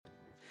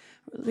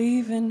We're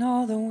leaving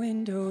all the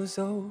windows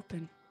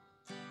open.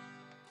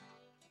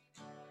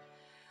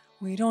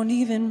 We don't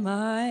even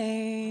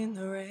mind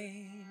the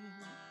rain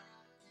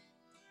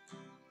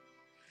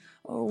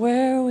or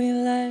where we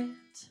let.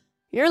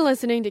 You're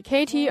listening to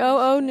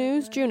KTOO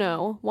News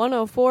Juneau,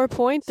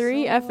 104.3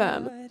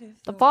 FM.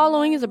 The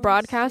following is a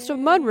broadcast of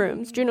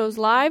Mudrooms, Juneau's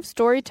live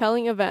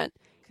storytelling event.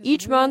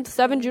 Each month,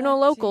 7 Juneau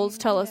locals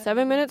tell a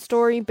 7-minute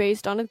story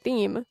based on a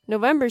theme.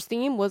 November's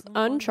theme was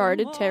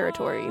Uncharted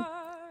Territory.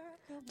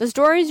 The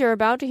stories you're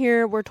about to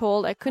hear were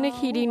told at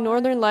Kunakiti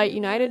Northern Light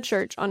United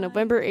Church on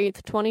November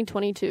 8,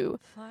 2022.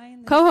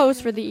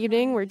 Co-hosts for the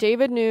evening were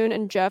David Noon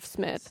and Jeff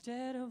Smith.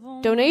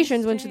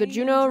 Donations went to the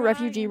Juneau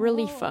Refugee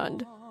Relief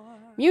Fund.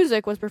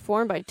 Music was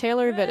performed by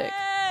Taylor Vidic.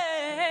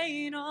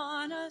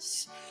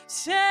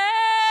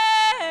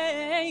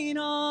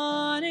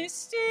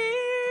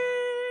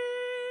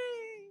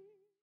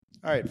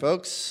 All right,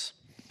 folks.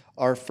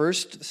 Our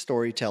first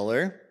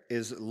storyteller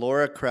is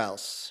Laura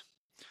Kraus.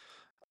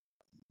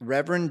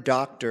 Reverend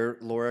Dr.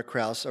 Laura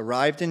Kraus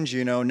arrived in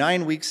Juneau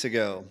 9 weeks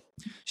ago.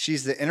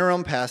 She's the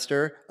interim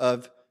pastor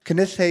of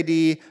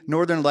Kunakiti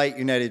Northern Light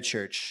United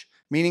Church,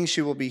 meaning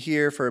she will be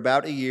here for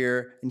about a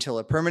year until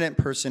a permanent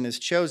person is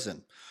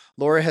chosen.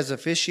 Laura has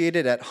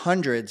officiated at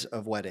hundreds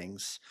of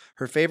weddings.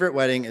 Her favorite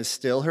wedding is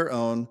still her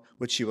own,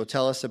 which she will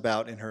tell us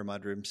about in her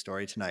mudroom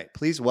story tonight.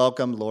 Please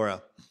welcome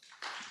Laura.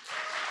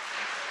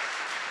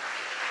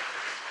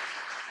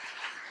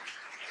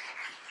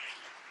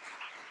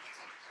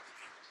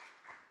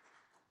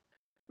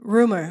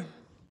 Rumor.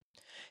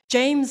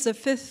 James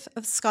V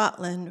of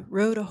Scotland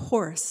rode a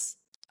horse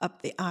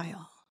up the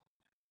aisle.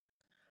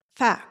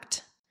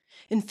 Fact.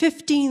 In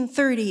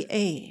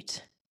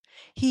 1538,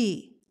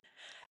 he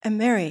and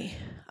Mary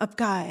of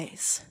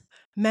Guise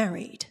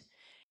married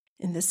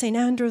in the St.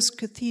 Andrew's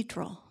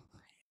Cathedral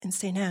in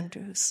St.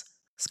 Andrews,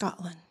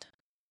 Scotland.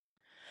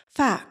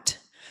 Fact.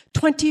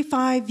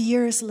 25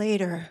 years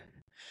later,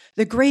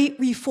 the great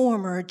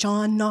reformer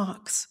John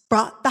Knox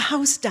brought the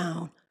house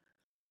down,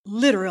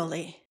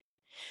 literally,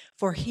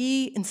 for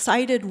he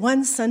incited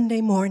one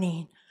Sunday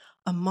morning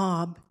a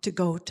mob to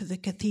go to the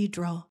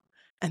cathedral,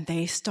 and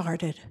they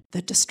started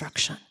the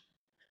destruction.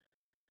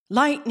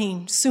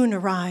 Lightning soon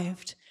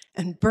arrived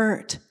and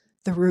burnt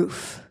the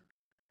roof,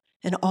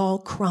 and all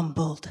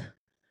crumbled.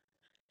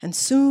 And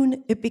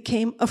soon it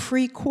became a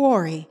free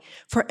quarry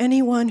for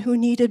anyone who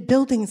needed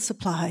building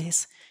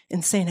supplies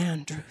in St.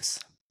 Andrews.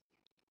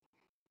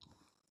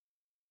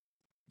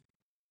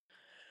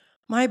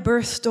 My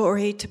birth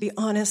story, to be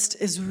honest,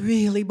 is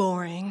really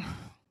boring.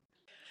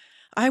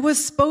 I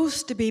was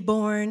supposed to be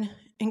born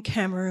in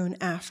Cameroon,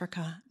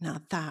 Africa.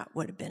 Now that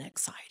would have been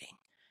exciting,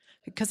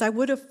 because I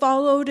would have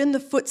followed in the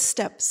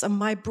footsteps of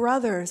my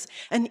brothers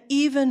and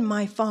even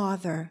my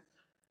father.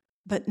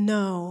 But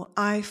no,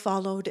 I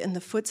followed in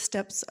the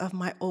footsteps of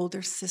my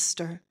older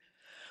sister,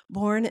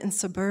 born in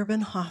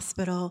Suburban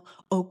Hospital,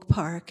 Oak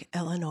Park,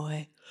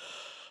 Illinois.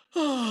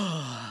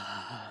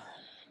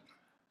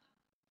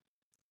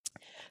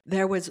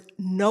 There was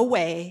no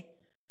way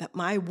that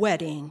my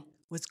wedding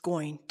was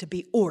going to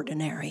be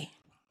ordinary.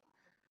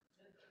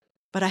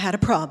 But I had a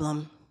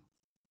problem.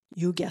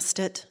 You guessed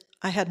it.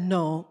 I had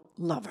no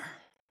lover.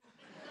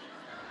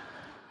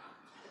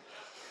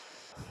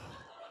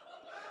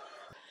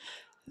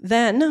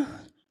 Then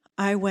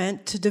I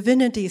went to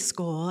divinity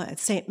school at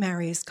St.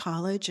 Mary's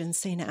College in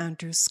St.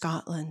 Andrews,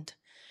 Scotland.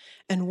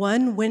 And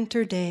one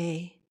winter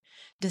day,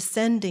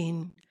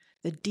 descending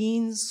the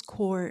Dean's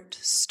Court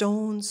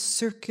stone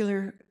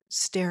circular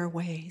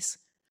stairways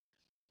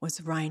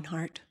was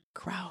Reinhard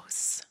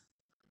Krauss.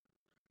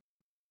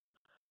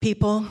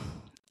 People,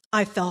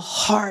 I fell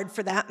hard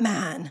for that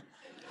man.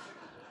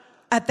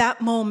 At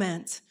that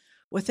moment,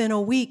 within a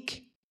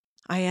week,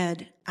 I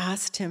had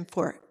asked him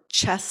for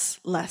chess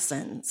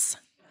lessons.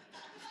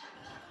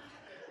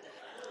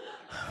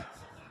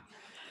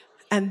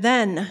 And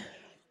then,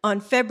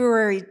 on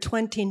February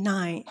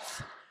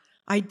 29th,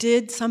 I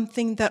did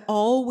something that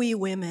all we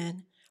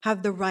women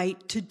have the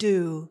right to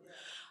do.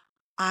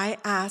 I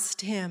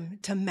asked him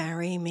to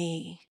marry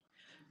me.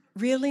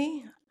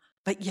 Really?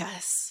 But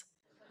yes.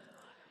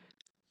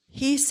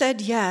 He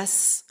said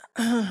yes,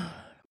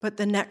 but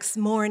the next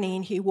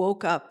morning he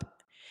woke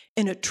up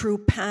in a true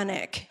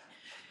panic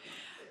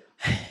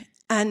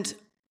and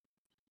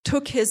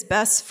took his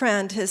best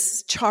friend,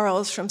 his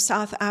Charles from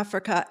South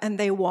Africa, and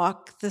they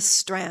walked the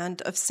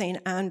strand of St.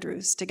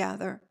 Andrews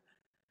together.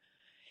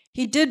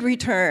 He did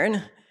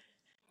return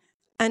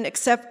and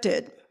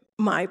accepted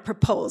my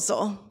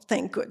proposal,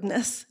 thank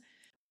goodness.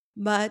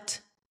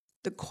 But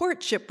the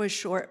courtship was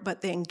short,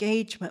 but the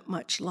engagement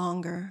much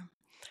longer,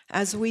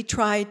 as we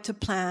tried to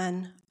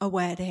plan a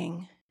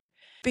wedding.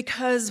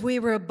 Because we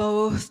were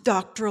both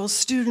doctoral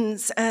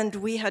students and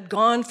we had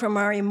gone from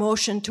our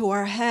emotion to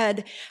our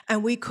head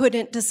and we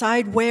couldn't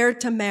decide where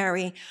to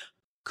marry.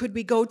 Could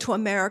we go to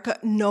America?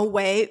 No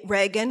way.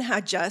 Reagan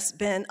had just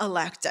been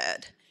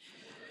elected.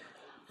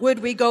 Would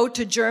we go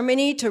to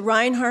Germany, to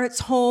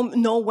Reinhardt's home?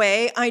 No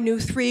way. I knew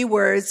 3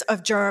 words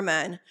of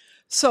German.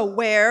 So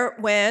where,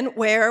 when,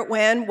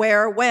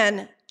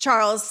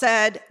 Charles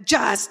said,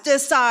 "Just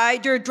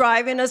decide, you're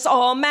driving us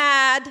all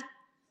mad."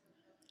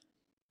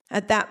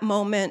 At that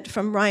moment,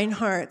 from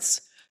Reinhardt's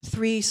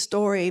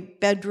 3-story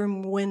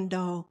bedroom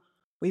window,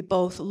 we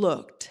both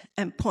looked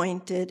and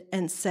pointed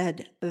and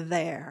said,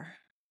 "There."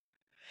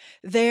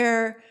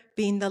 There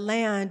being the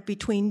land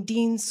between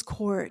Dean's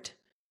Court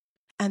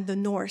and the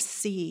North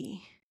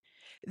Sea.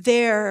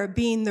 There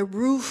being the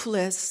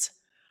roofless,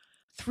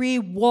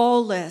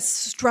 3-wall-less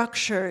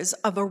structures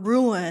of a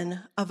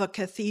ruin of a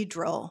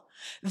cathedral.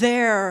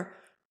 There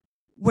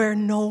where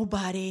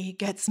nobody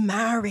gets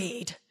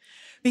married,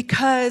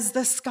 because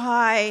the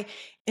sky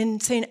in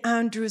St.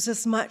 Andrews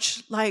is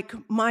much like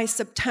my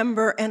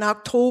September and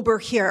October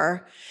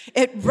here.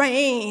 It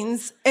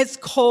rains, it's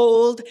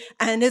cold,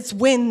 and it's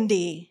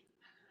windy.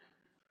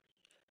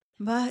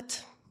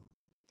 But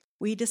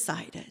we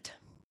decided.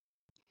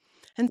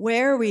 And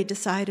where we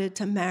decided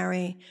to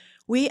marry,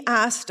 we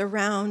asked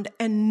around,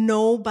 and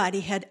nobody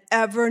had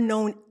ever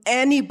known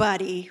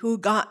anybody who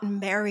gotten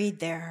married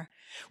there.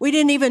 We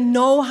didn't even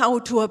know how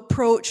to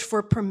approach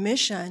for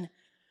permission.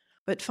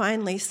 But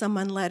finally,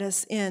 someone let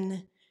us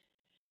in.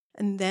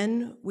 And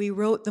then we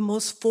wrote the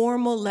most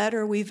formal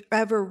letter we've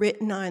ever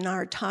written in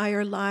our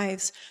entire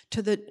lives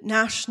to the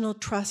National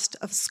Trust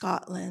of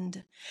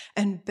Scotland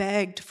and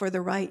begged for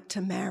the right to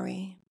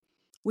marry.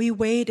 We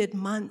waited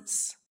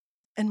months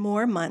and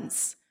more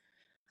months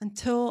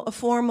until a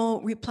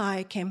formal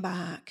reply came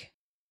back.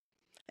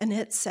 And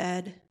it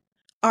said,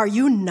 "Are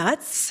you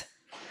nuts?"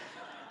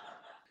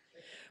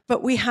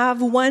 But we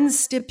have one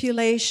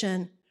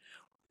stipulation.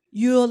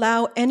 You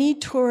allow any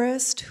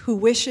tourist who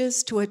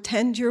wishes to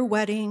attend your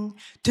wedding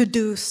to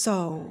do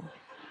so.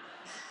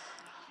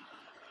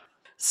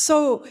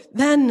 So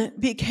then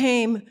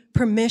became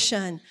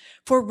permission,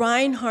 for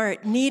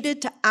Reinhardt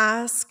needed to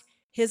ask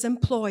his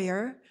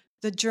employer,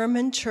 the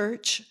German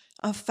Church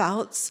of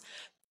Pfalz,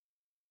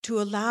 to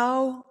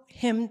allow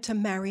him to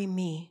marry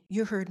me.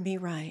 You heard me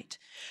right.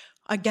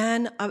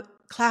 Again, a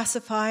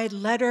classified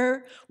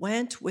letter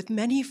went with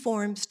many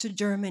forms to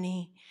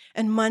Germany.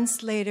 And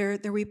months later,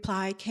 the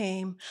reply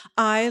came,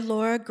 I,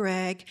 Laura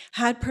Gregg,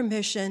 had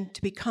permission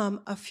to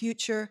become a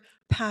future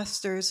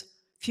pastor's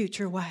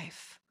future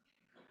wife.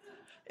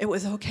 It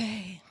was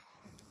okay.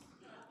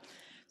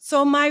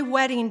 So my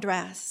wedding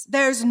dress,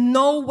 there's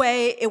no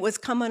way it was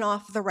coming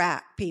off the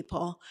rack,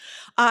 people.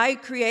 I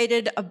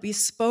created a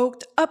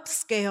bespoke,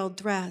 upscale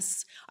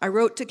dress. I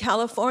wrote to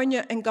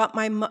California and got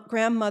my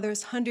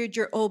grandmother's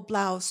 100-year-old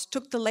blouse,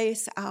 took the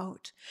lace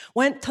out,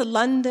 went to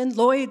London,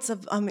 Liberty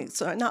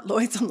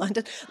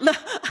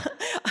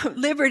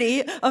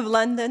of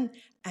London,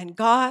 and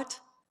got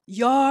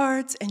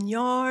yards and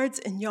yards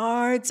and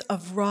yards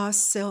of raw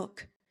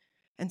silk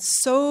and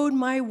sewed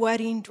my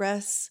wedding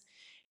dress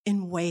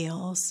in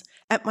Wales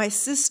at my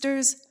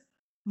sister's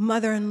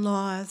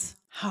mother-in-law's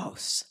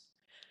house.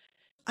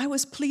 I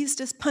was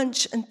pleased as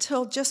punch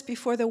until just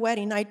before the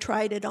wedding I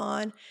tried it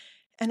on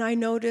and I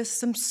noticed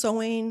some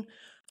sewing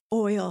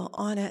oil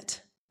on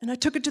it. And I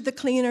took it to the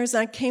cleaners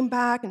and I came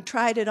back and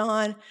tried it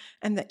on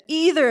and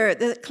either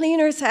the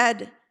cleaners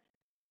had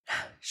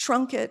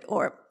shrunk it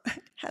or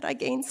had I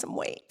gained some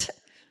weight.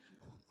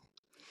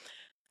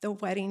 The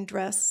wedding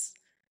dress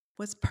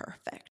was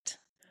perfect.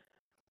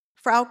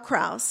 Frau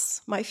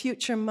Kraus, my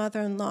future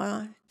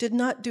mother-in-law, did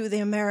not do the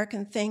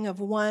American thing of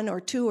 1 or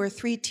 2 or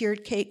 3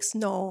 tiered cakes.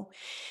 No.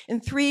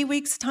 In 3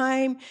 weeks'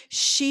 time,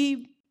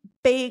 she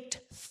baked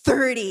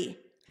 30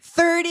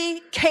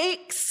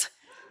 cakes.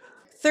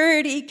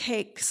 30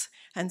 cakes.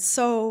 And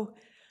so,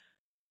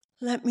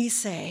 let me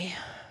say,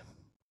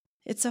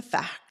 it's a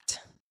fact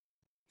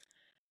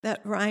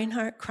that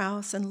Reinhard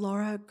Kraus and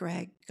Laura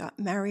Gregg got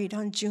married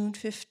on June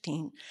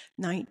 15,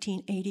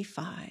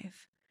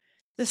 1985.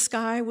 The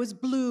sky was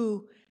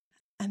blue,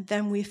 and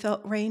then we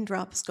felt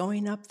raindrops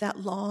going up that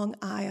long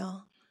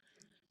aisle,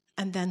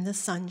 and then the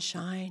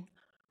sunshine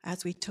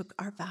as we took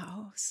our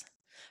vows.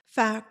 In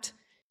fact,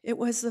 it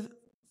was the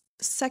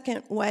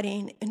second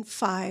wedding in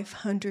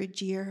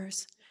 500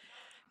 years,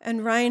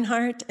 and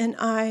Reinhardt and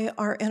I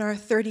are in our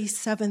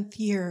 37th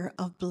year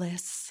of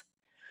bliss.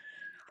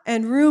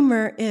 And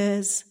rumor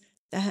is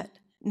that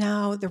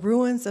now, the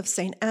ruins of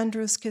St.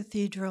 Andrew's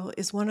Cathedral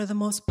is one of the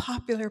most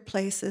popular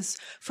places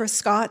for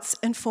Scots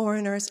and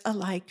foreigners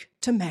alike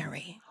to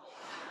marry.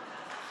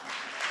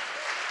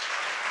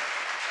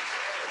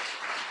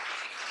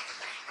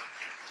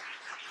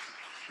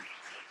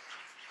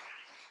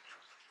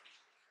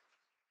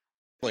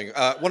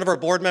 One of our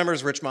board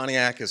members, Rich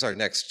Moniak, is our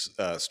next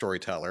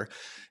storyteller.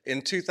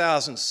 In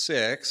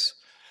 2006,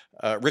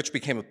 Rich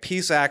became a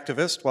peace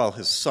activist while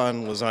his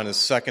son was on his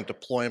second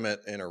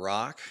deployment in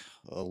Iraq.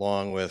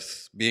 Along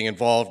with being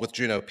involved with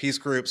Juneau peace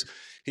groups,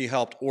 he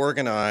helped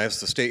organize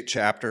the state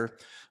chapter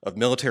of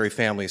Military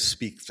Families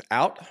Speaks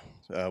Out,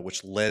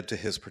 which led to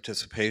his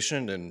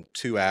participation in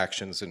 2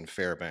 actions in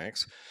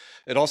Fairbanks.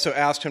 It also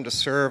asked him to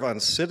serve on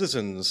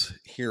citizens'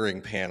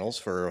 hearing panels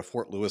for a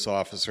Fort Lewis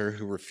officer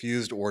who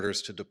refused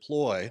orders to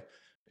deploy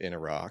in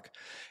Iraq.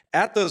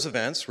 At those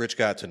events, Rich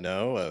got to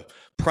know a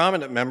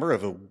prominent member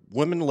of a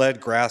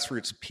women-led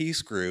grassroots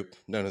peace group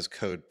known as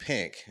Code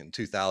Pink. In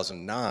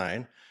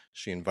 2009,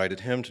 she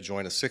invited him to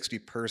join a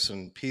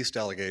 60-person peace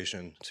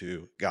delegation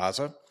to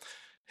Gaza.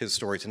 His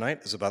story tonight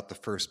is about the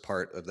first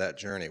part of that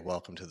journey.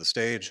 Welcome to the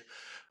stage,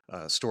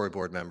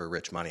 storyboard member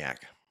Rich Moniak.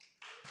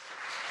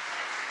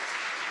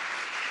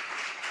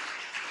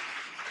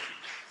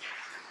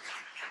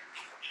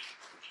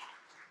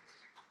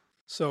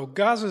 So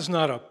Gaza is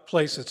not a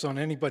place that's on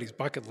anybody's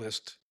bucket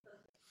list.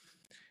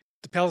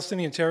 The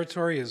Palestinian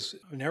territory is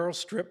a narrow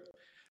strip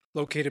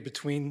located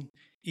between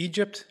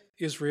Egypt,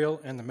 Israel,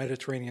 and the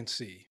Mediterranean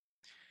Sea.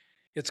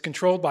 It's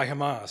controlled by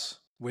Hamas,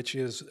 which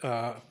is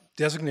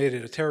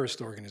designated a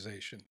terrorist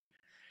organization.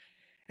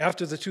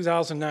 After the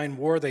 2009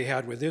 war they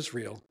had with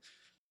Israel,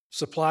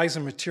 supplies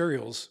and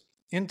materials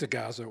into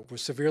Gaza were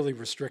severely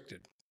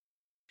restricted.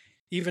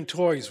 Even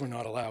toys were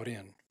not allowed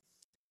in.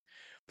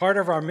 Part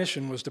of our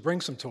mission was to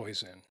bring some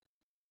toys in.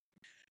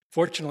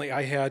 Fortunately,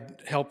 I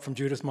had help from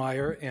Judith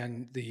Meyer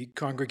and the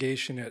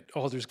congregation at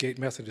Aldersgate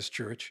Methodist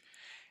Church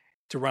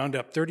to round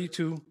up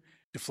 32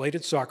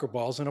 deflated soccer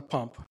balls in a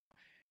pump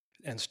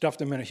and stuff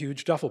them in a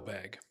huge duffel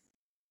bag.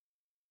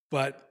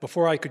 But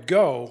before I could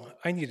go,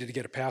 I needed to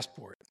get a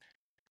passport.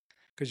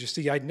 Because you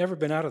see, I'd never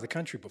been out of the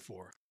country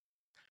before.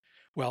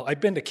 Well,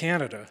 I'd been to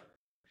Canada,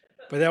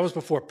 but that was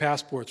before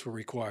passports were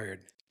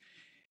required.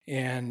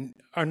 And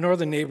our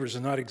northern neighbors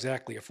are not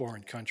exactly a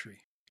foreign country.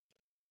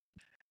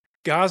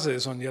 Gaza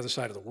is on the other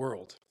side of the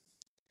world,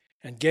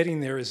 and getting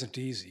there isn't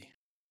easy.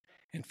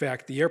 In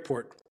fact, the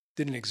airport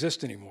didn't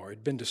exist anymore. It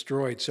had been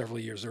destroyed several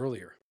years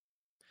earlier.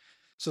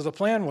 So the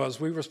plan was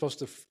we were supposed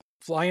to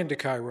fly into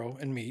Cairo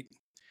and meet,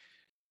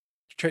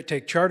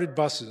 take chartered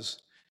buses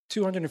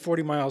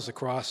 240 miles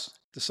across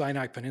the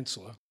Sinai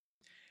Peninsula,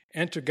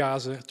 enter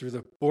Gaza through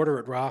the border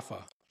at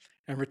Rafah,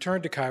 and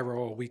return to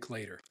Cairo a week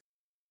later.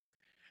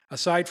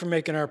 Aside from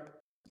making our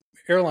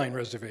airline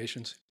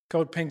reservations,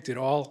 Code Pink did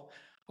all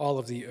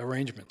of the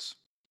arrangements.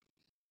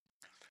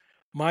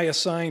 My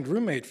assigned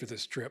roommate for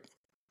this trip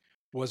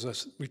was a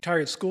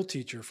retired school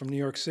teacher from New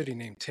York City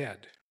named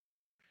Ted.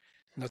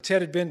 Now,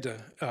 Ted had been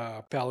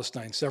to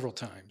Palestine several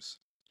times.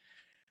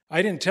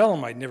 I didn't tell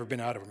him I'd never been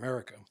out of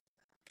America,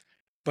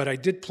 but I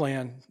did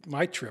plan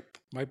my trip,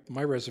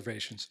 my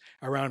reservations,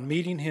 around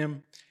meeting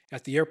him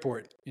at the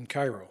airport in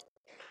Cairo.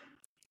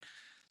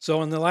 So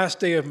on the last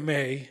day of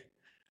May,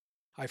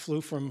 I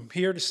flew from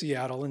here to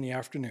Seattle in the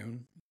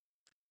afternoon,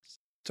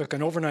 took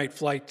an overnight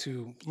flight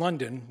to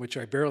London, which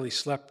I barely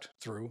slept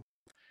through,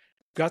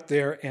 got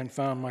there and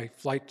found my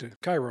flight to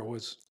Cairo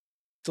was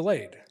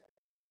delayed.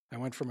 I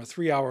went from a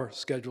 3-hour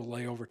scheduled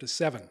layover to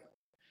 7.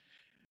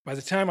 By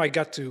the time I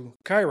got to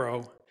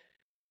Cairo,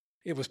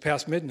 it was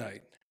past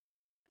midnight.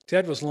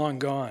 Ted was long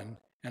gone,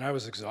 and I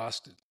was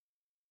exhausted.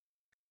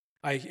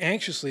 I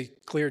anxiously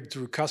cleared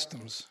through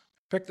customs,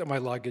 picked up my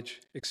luggage,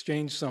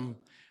 exchanged some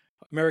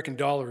American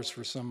dollars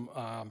for some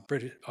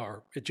British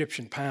or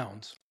Egyptian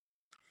pounds,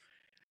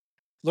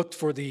 looked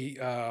for the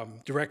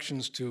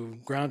directions to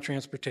ground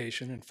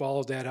transportation and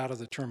followed that out of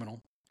the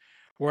terminal,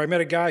 where I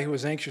met a guy who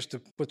was anxious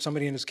to put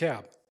somebody in his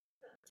cab,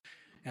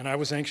 and I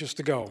was anxious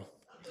to go.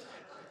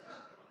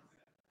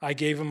 I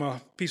gave him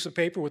a piece of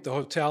paper with the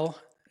hotel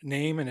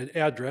name and an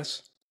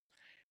address,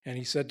 and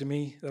he said to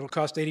me, "That'll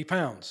cost 80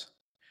 pounds.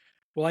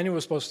 Well, I knew it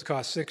was supposed to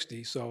cost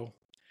 60, so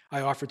I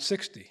offered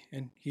 60,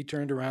 and he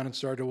turned around and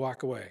started to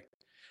walk away.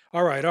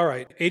 All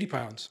right, 80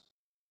 pounds.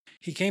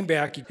 He came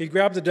back, he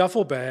grabbed the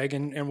duffel bag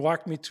and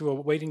walked me to a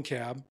waiting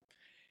cab,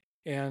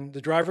 and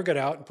the driver got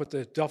out and put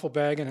the duffel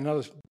bag and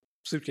another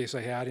suitcase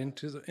I had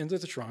into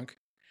the trunk.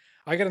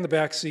 I got in the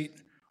back seat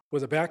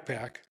with a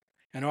backpack,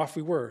 and off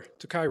we were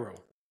to Cairo.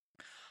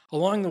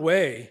 Along the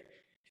way,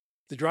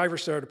 the driver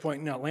started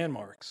pointing out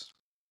landmarks.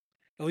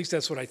 At least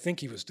that's what I think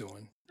he was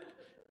doing,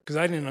 because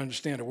I didn't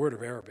understand a word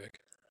of Arabic.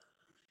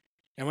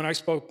 And when I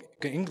spoke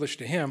English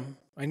to him,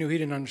 I knew he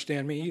didn't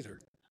understand me either.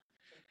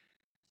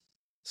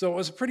 So it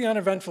was a pretty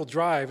uneventful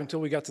drive until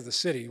we got to the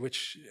city,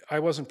 which I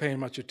wasn't paying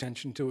much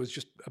attention to. It was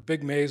just a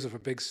big maze of a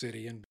big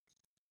city.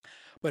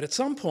 But at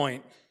some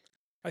point,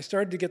 I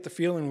started to get the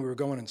feeling we were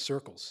going in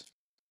circles.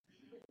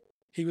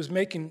 He was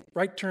making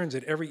right turns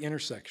at every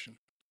intersection.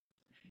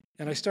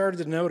 And I started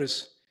to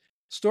notice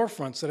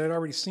storefronts that I'd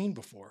already seen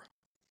before.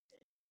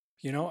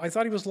 I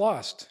thought he was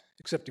lost,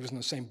 except he was in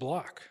the same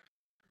block.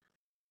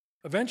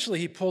 Eventually,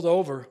 he pulled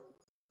over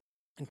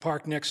and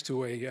parked next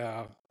to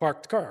a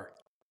parked car.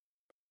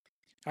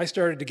 I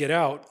started to get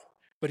out,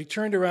 but he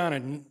turned around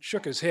and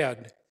shook his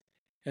head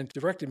and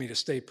directed me to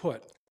stay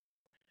put.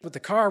 With the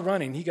car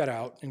running, he got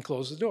out and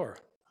closed the door.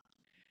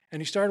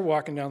 And he started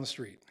walking down the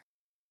street.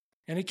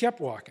 And he kept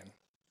walking.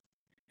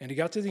 And he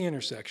got to the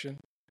intersection,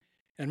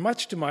 and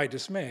much to my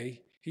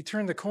dismay, he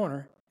turned the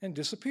corner and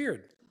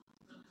disappeared.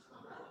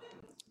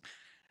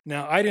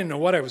 Now, I didn't know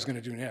what I was going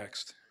to do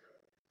next.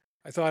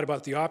 I thought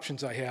about the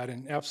options I had,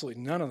 and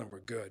absolutely none of them were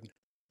good.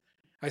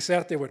 I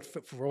sat there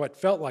for what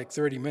felt like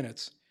 30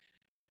 minutes.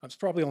 I was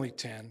probably only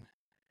 10.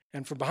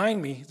 And from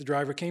behind me, the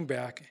driver came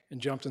back and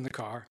jumped in the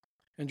car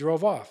and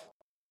drove off.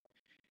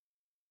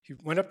 He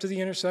went up to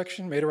the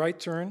intersection, made a right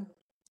turn,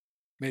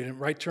 made a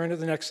right turn to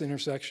the next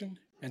intersection,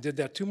 and did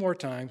that 2 more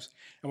times.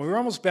 And we were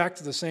almost back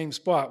to the same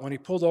spot when he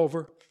pulled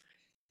over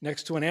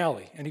next to an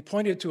alley, and he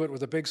pointed to it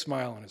with a big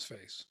smile on his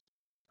face.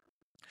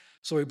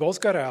 So we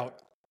both got out,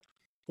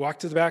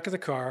 walked to the back of the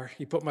car.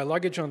 He put my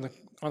luggage on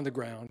the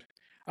ground.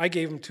 I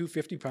gave him 2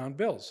 50-pound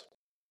bills.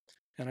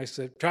 And I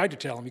tried to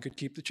tell him he could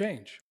keep the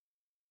change.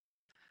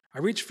 I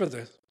reached for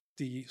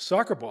the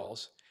soccer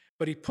balls,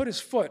 but he put his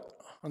foot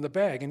on the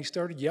bag and he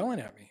started yelling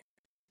at me.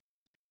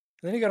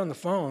 And then he got on the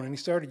phone and he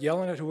started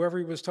yelling at whoever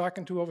he was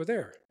talking to over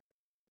there.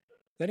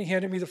 Then he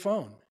handed me the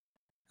phone.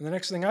 And the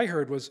next thing I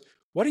heard was,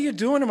 "What are you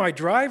doing to my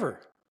driver?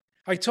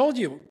 I told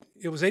you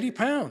it was 80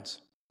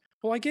 pounds.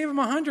 Well, I gave him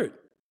 100.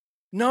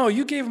 No,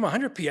 you gave him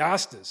 100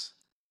 piastres.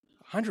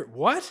 100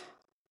 what?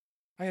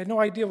 I had no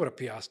idea what a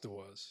piastre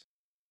was.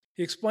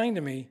 He explained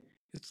to me,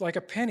 it's like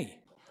a penny.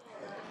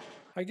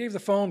 I gave the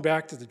phone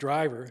back to the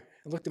driver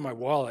and looked at my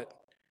wallet.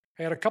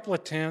 I had a couple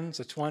of 10s,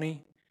 a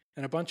 20,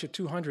 and a bunch of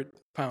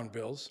 200-pound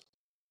bills.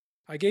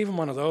 I gave him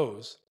one of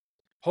those,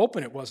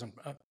 hoping it wasn't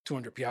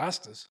 200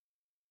 piastres.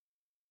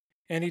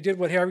 And he did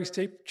what Harry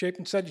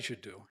Chapin said he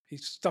should do. He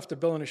stuffed a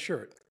bill in his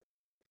shirt.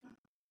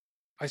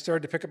 I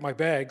started to pick up my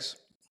bags,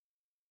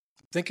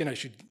 thinking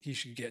he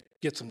should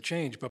get some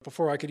change, but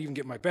before I could even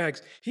get my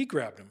bags, he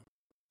grabbed them.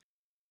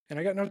 And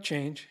I got no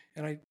change,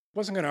 and I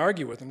wasn't going to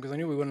argue with him because I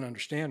knew he wouldn't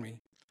understand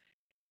me.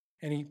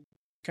 And he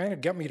kind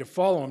of got me to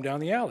follow him down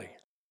the alley.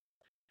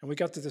 And we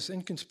got to this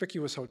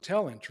inconspicuous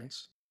hotel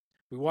entrance.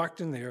 We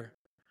walked in there,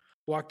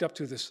 walked up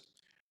to this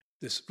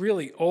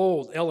really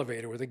old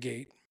elevator with a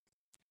gate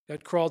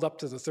that crawled up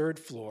to the 3rd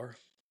floor.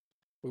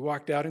 We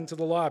walked out into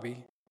the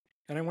lobby,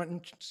 and I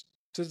went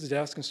to the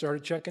desk and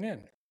started checking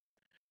in.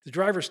 The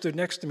driver stood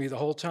next to me the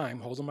whole time,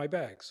 holding my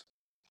bags.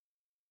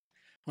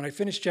 When I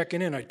finished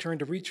checking in, I turned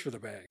to reach for the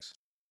bags.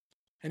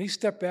 And he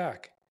stepped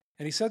back,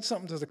 and he said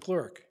something to the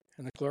clerk,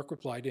 and the clerk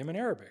replied to him in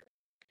Arabic.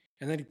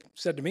 And then he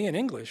said to me in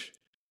English,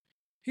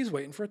 "He's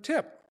waiting for a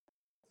tip."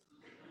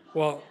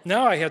 Well,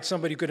 now I had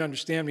somebody who could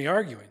understand me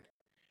arguing.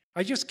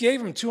 I just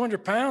gave him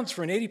 200 pounds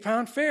for an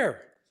 80-pound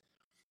fare.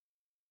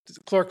 The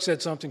clerk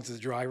said something to the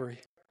driver.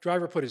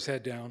 Driver put his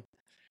head down,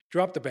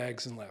 dropped the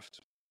bags, and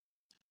left.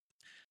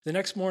 The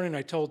next morning,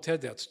 I told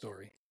Ted that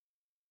story,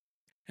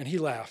 and he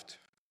laughed.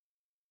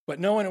 But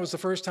knowing it was the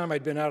first time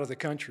I'd been out of the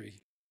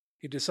country,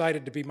 he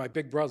decided to be my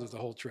big brother the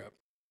whole trip.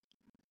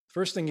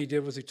 First thing he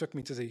did was he took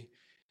me to the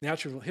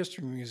Natural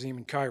History Museum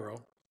in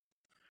Cairo.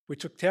 We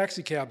took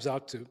taxi cabs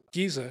out to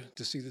Giza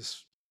to see the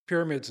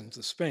pyramids and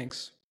the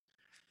Sphinx.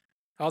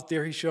 Out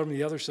there, he showed me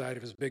the other side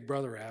of his big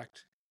brother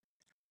act.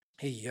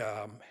 He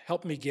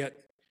helped me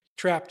get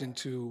trapped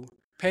into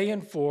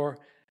paying for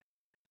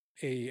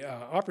an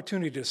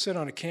opportunity to sit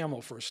on a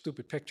camel for a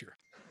stupid picture.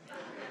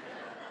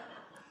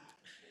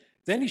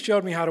 Then he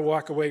showed me how to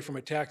walk away from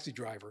a taxi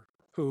driver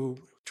who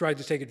tried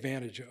to take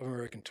advantage of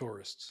American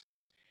tourists.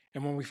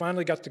 And when we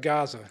finally got to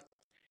Gaza,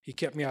 he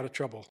kept me out of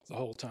trouble the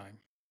whole time.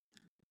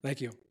 Thank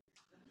you.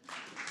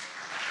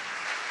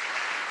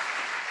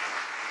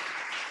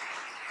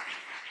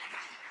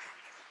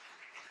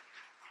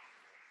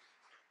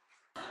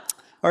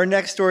 Our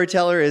next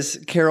storyteller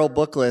is Carol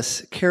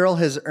Bookless. Carol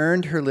has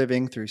earned her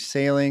living through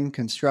sailing,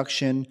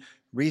 construction,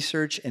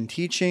 research, and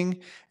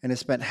teaching, and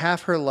has spent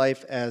half her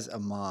life as a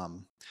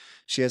mom.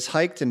 She has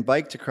hiked and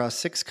biked across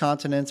 6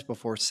 continents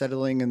before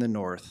settling in the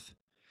North.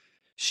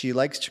 She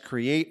likes to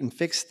create and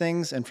fix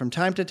things, and from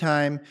time to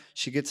time,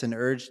 she gets an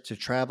urge to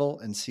travel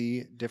and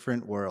see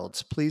different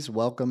worlds. Please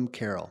welcome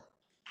Carol.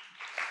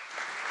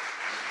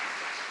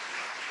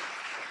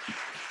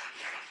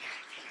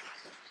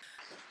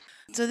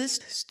 So this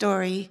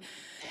story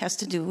has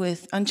to do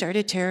with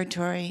uncharted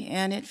territory,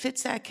 and it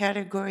fits that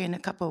category in a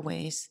couple of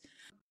ways.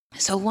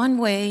 So one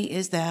way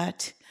is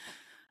that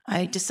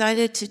I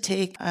decided to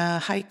take a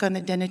hike on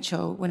the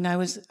Denicho when I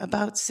was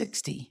about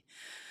 60.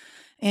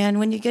 And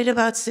when you get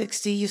about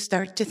 60, you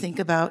start to think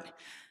about,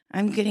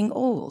 I'm getting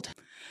old.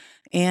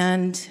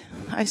 And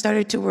I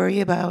started to worry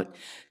about,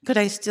 could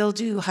I still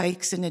do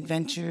hikes and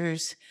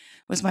adventures?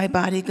 Was my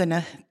body going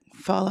to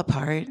fall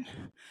apart?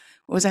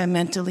 Was I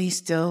mentally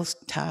still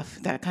tough?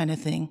 That kind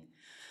of thing.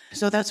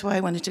 So that's why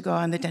I wanted to go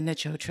on the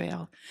Denicho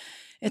Trail.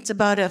 It's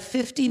about a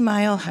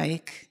 50-mile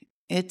hike.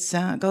 It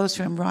goes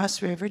from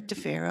Ross River to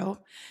Faro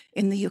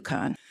in the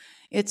Yukon.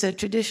 It's a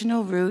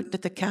traditional route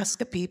that the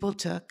Kaska people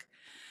took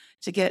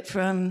to get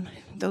from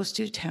those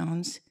 2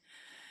 towns.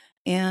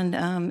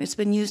 And it's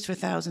been used for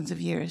thousands of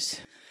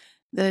years.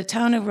 The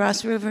town of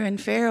Ross River and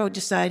Faro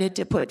decided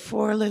to put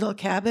 4 little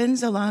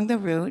cabins along the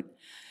route,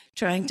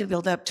 trying to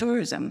build up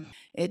tourism.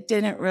 It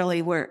didn't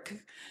really work.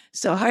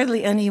 So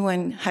hardly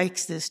anyone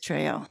hikes this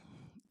trail.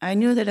 I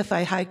knew that if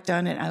I hiked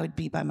on it, I would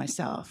be by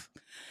myself.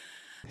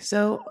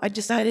 So I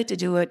decided to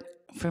do it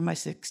for my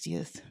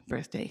 60th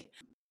birthday.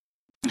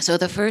 So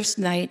the first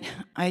night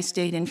I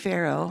stayed in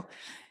Faro,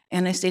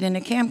 and I stayed in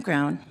a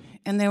campground.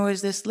 And there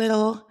was this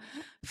little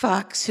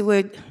fox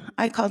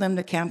I called him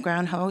the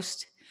campground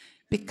host,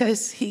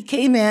 because he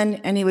came in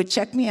and he would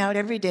check me out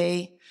every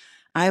day.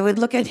 I would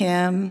look at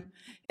him,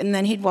 and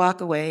then he'd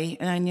walk away,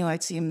 and I knew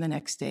I'd see him the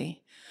next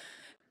day.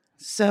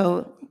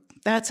 So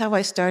that's how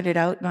I started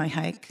out my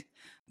hike,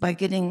 by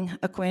getting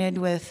acquainted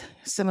with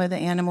some of the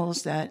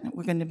animals that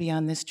were going to be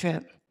on this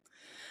trip.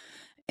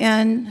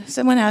 And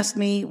someone asked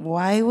me,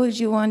 why would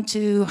you want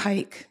to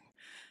hike?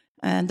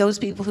 And those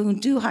people who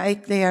do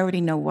hike, they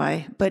already know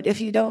why. But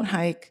if you don't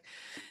hike,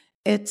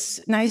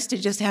 it's nice to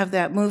just have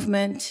that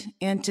movement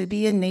and to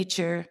be in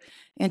nature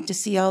and to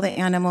see all the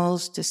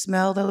animals, to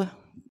smell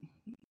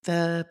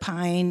the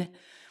pine,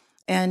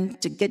 and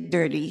to get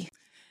dirty.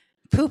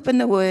 Poop in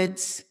the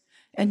woods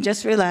and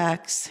just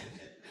relax.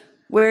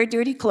 Wear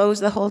dirty clothes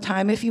the whole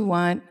time if you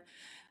want.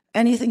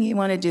 Anything you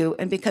want to do.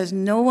 And because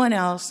no one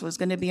else was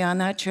going to be on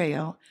that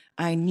trail,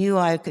 I knew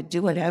I could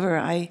do whatever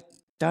I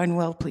darn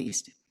well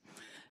pleased.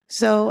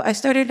 So I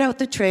started out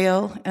the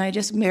trail, and I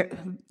just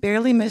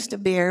barely missed a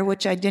bear,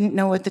 which I didn't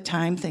know at the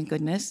time, thank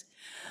goodness.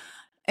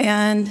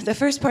 And the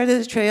first part of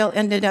the trail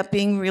ended up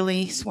being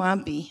really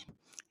swampy.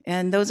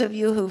 And those of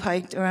you who've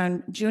hiked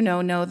around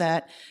Juneau know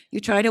that you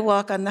try to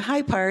walk on the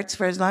high parts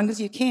for as long as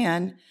you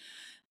can,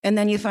 and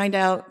then you find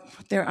out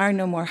there are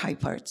no more high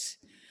parts.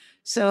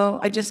 So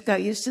I just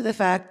got used to the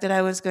fact that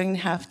I was going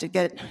to have to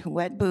get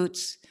wet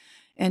boots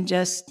and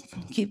just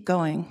keep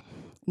going.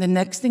 The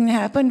next thing that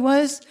happened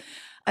was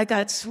I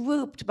got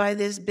swooped by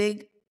this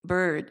big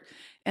bird.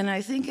 And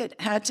I think it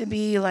had to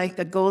be like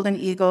a golden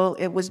eagle.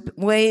 It was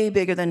way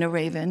bigger than a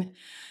raven.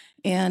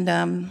 And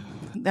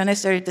then I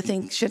started to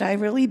think, should I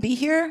really be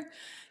here?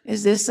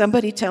 Is this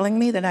somebody telling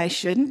me that I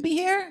shouldn't be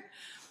here?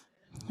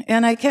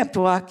 And I kept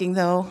walking,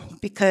 though,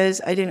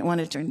 because I didn't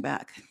want to turn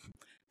back.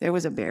 There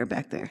was a bear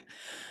back there.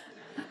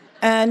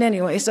 And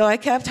anyway, so I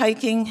kept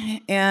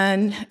hiking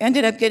and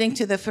ended up getting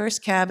to the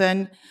first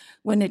cabin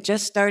when it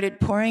just started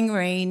pouring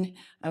rain.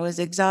 I was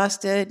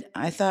exhausted.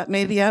 I thought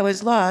maybe I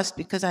was lost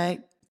because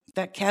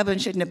that cabin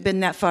shouldn't have been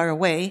that far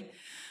away.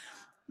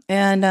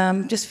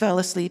 And just fell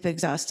asleep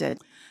exhausted.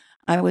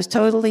 I was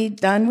totally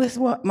done with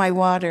my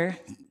water.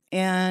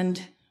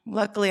 And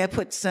luckily I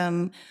put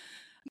some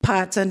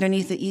pots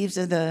underneath the eaves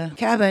of the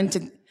cabin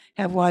to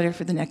have water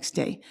for the next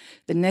day.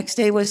 The next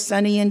day was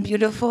sunny and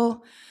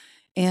beautiful.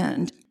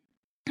 And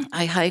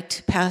I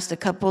hiked past a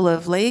couple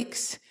of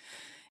lakes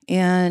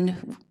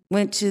and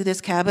went to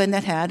this cabin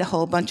that had a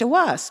whole bunch of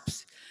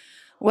wasps.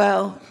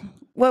 Well,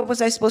 what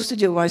was I supposed to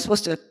do? Was I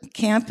supposed to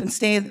camp and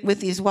stay with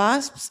these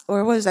wasps?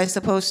 Or was I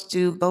supposed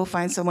to go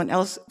find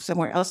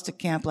somewhere else to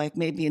camp, like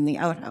maybe in the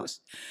outhouse?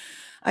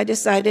 I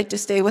decided to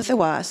stay with the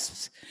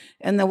wasps.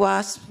 And the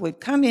wasps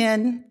would come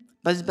in,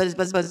 buzz, buzz,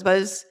 buzz, buzz,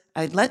 buzz.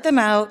 I'd let them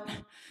out.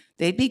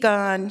 They'd be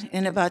gone.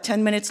 And about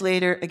 10 minutes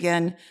later,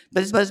 again,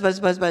 buzz, buzz, buzz,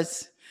 buzz,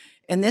 buzz.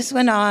 And this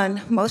went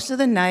on most of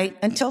the night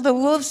until the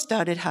wolves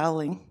started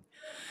howling.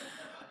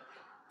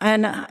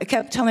 And I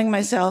kept telling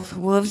myself,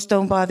 wolves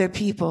don't bother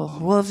people.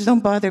 Wolves don't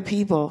bother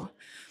people.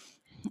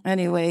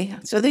 Anyway,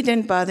 so they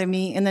didn't bother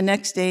me. And the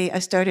next day, I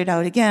started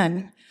out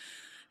again.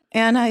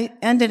 And I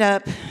ended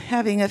up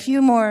having a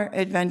few more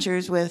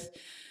adventures with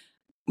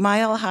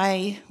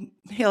mile-high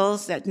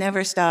hills that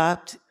never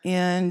stopped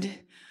and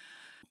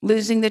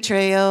losing the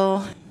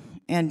trail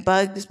and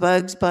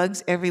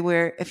bugs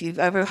everywhere. If you've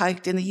ever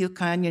hiked in the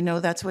Yukon, you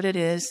know that's what it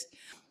is.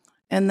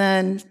 And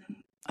then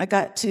I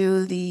got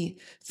to the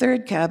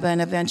third cabin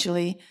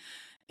eventually.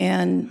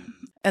 And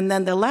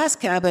then the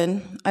last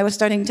cabin, I was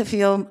starting to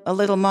feel a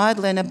little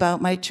maudlin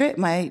about my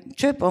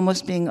trip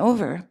almost being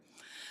over.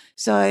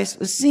 So I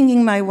was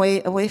singing my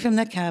way away from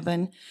the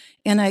cabin,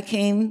 and I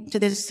came to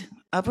this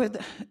upper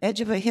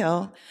edge of a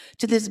hill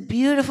to this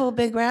beautiful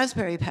big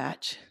raspberry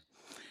patch.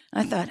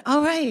 I thought,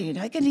 all right,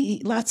 I can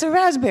eat lots of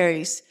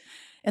raspberries.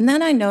 And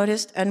then I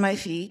noticed on my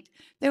feet,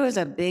 there was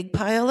a big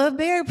pile of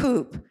bear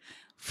poop,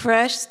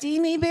 fresh,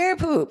 steamy bear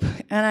poop.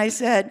 And I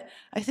said,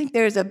 I think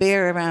there's a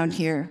bear around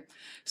here.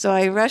 So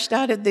I rushed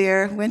out of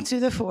there, went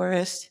through the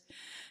forest.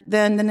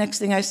 Then the next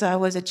thing I saw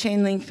was a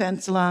chain link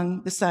fence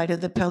along the side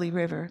of the Pelly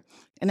River.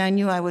 And I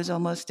knew I was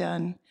almost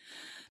done.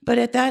 But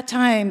at that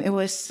time, it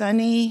was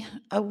sunny,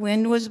 a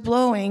wind was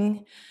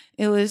blowing,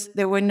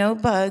 there were no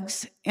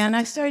bugs, and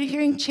I started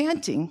hearing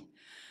chanting.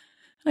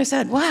 And I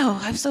said, wow,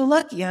 I'm so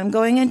lucky. I'm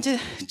going into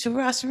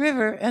Ross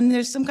River, and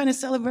there's some kind of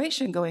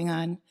celebration going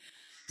on.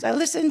 So I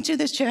listened to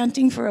this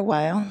chanting for a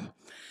while.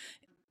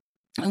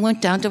 I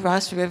went down to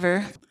Ross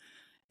River,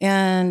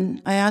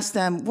 and I asked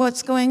them,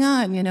 what's going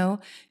on?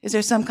 Is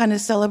there some kind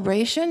of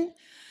celebration?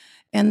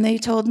 And they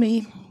told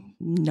me,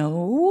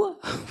 no,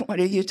 what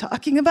are you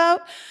talking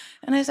about?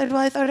 And I said,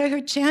 well, I thought I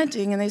heard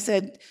chanting. And they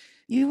said,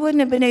 you wouldn't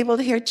have been able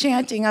to hear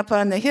chanting up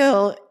on the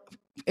hill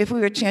if we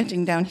were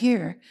chanting down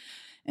here.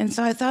 And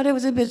so I thought it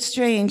was a bit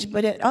strange,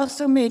 but it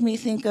also made me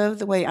think of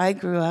the way I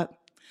grew up.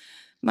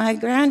 My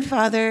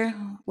grandfather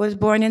was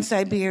born in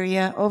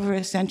Siberia over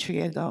a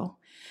century ago.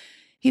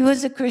 He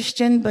was a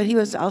Christian, but he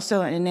was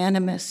also an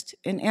animist.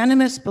 And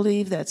animists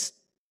believe that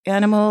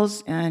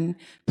animals and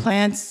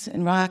plants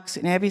and rocks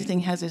and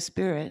everything has a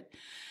spirit.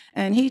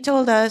 And he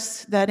told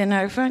us that in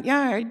our front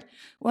yard,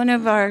 one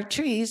of our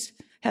trees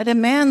had a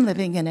man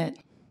living in it.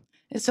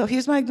 So he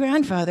was my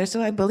grandfather,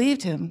 so I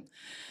believed him.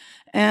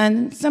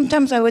 And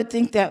sometimes I would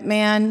think that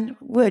man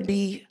would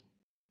be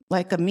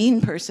like a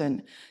mean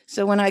person.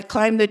 So when I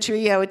climbed the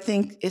tree, I would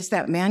think, is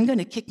that man going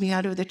to kick me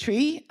out of the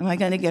tree? Am I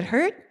going to get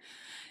hurt?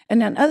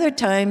 And then other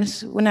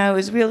times when I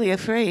was really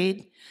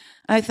afraid,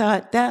 I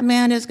thought, that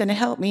man is going to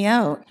help me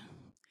out.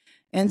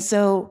 And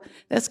so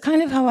that's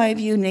kind of how I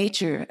view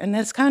nature, and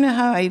that's kind of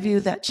how I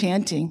view that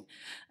chanting.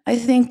 I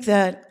think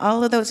that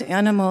all of those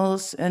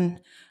animals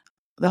and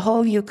the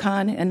whole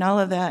Yukon and all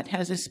of that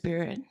has a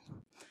spirit.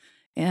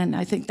 And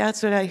I think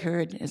that's what I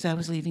heard as I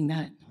was leaving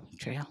that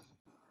trail.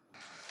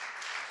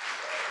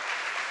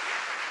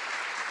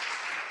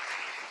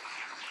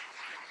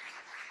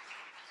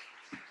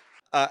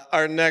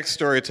 Our next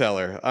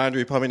storyteller,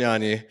 Andriy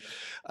Pomianyi,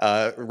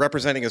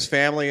 representing his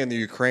family and the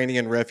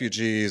Ukrainian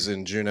refugees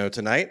in Juneau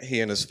tonight. He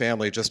and his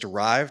family just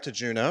arrived to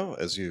Juneau,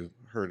 as you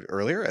heard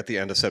earlier, at the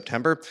end of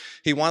September.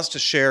 He wants to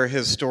share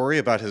his story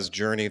about his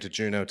journey to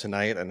Juneau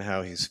tonight and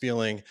how he's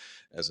feeling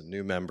as a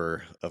new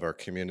member of our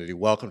community.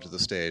 Welcome to the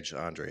stage,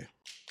 Andriy.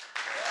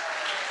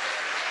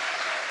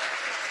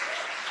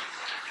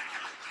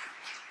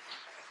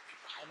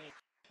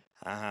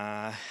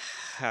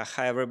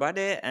 Hi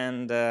everybody,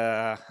 and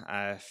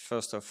I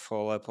first of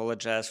all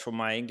apologize for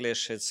my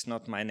English. It's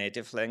not my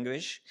native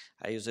language.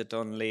 I use it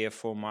only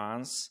 4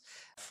 months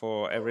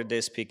for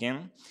everyday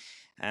speaking.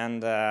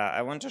 And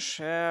I want to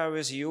share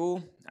with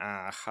you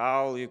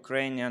how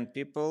Ukrainian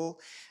people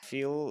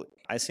feel.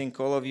 I think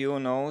all of you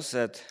knows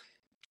that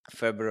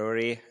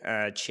February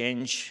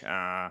changed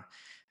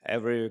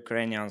every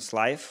Ukrainian's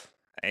life.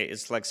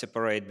 It's like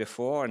separate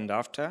before and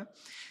after.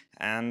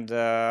 And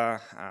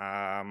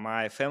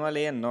my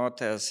family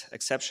not as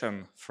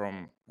exception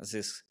from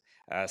these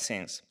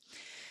things.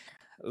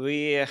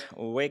 We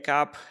wake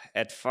up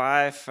at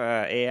 5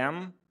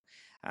 a.m.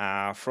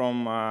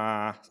 From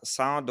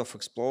sound of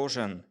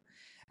explosion.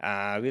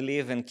 We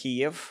live in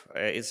Kiev.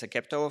 It's the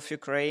capital of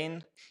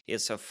Ukraine.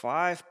 It's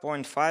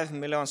 5.5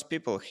 million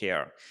people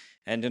here.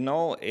 And you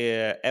know,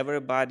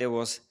 everybody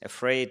was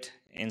afraid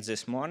in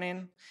this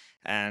morning,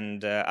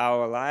 and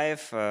our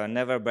life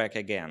never back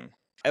again.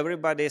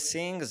 Everybody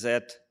thinks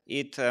that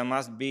it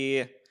must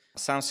be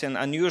something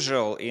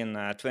unusual in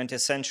 20th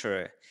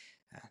century,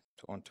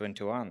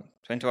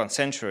 21st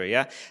century,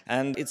 yeah?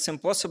 And it's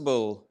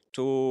impossible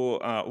to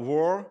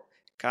war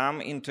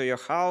come into your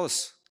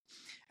house,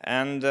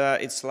 and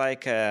it's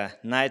like a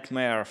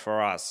nightmare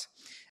for us,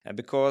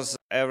 because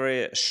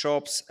every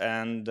shops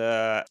and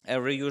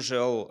every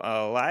usual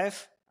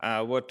life,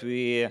 what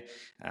we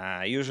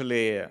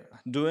usually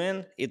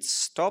doing, it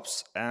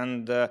stops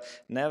and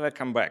never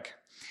come back.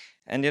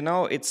 And you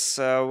know, it's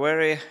a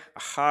very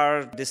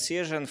hard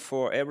decision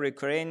for every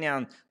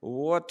Ukrainian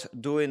what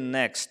doing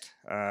next,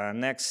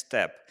 next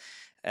step.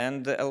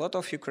 And a lot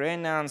of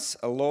Ukrainians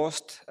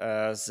lost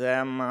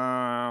them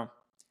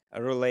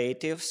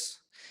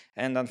relatives.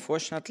 And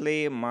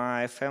unfortunately,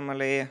 my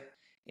family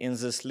in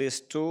this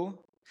list too.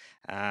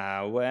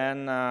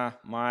 When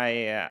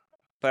my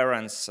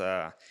parents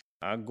are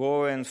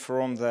going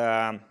from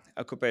the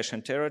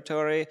occupation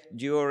territory,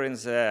 during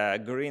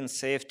the green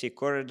safety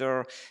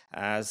corridor,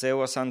 they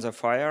was under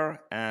fire,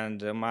 and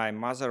my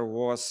mother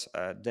was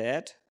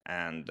dead,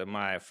 and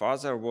my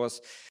father was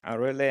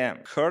really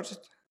hurt.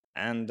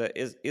 And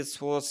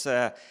it was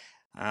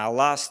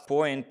last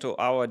point to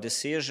our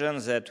decision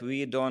that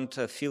we don't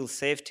feel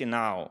safety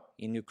now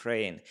in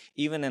Ukraine,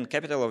 even in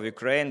capital of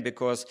Ukraine,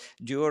 because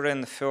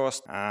during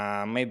first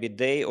maybe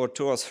day or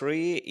 2 or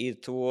 3,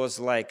 it was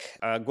like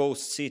a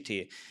ghost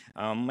city.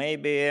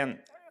 Maybe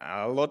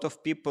a lot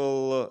of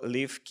people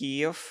leave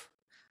Kiev.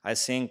 I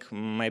think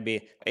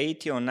maybe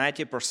 80 or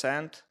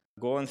 90%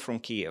 going from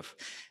Kiev.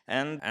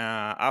 And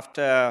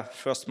after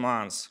first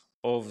months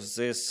of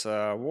this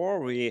war,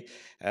 we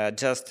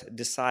just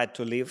decide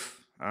to leave.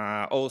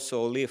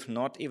 Also leave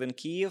not even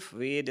Kiev,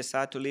 we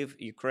decide to leave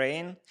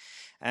Ukraine.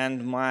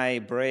 And my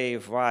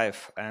brave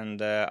wife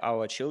and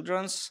our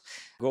children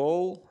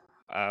go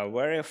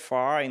very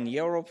far in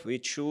Europe. We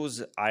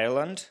choose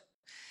Ireland,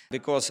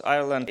 because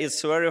Ireland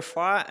is very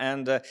far,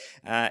 and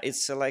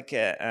it's like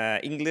an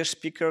English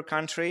speaker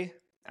country.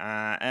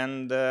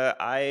 And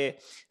I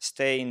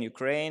stay in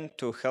Ukraine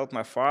to help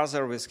my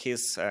father with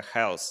his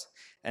health.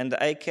 And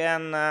I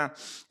can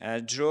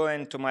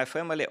join to my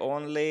family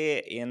only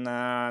in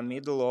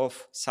middle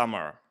of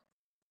summer.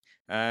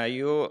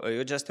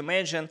 You just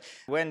imagine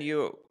when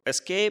you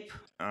escape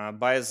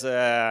by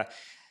the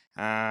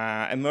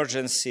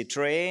emergency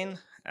train,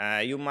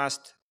 you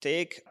must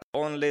take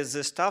only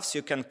the stuffs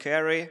you can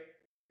carry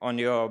on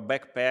your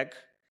backpack,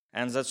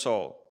 and that's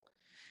all.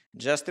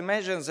 Just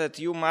imagine that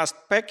you must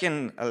pack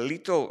in a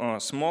little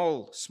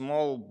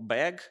small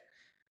bag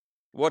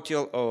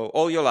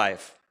all your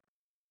life.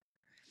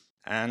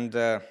 And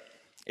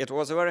it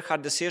was a very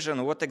hard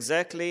decision what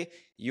exactly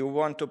you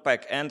want to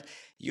pack. And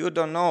you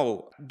don't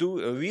know,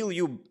 will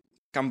you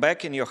come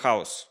back in your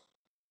house?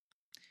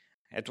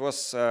 It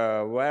was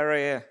a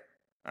very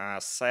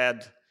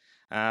sad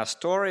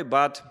story,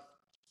 but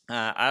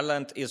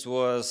Ireland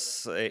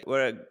was a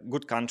very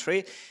good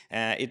country.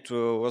 It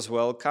was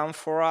welcome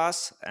for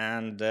us,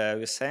 and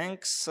we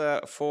thanks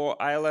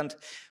for Ireland.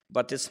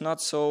 But it's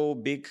not so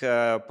big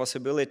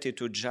possibility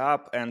to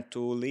job and to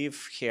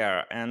live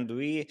here. And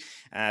we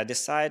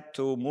decide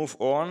to move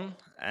on,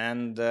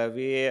 and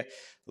we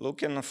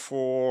looking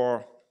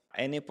for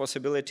any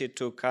possibility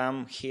to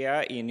come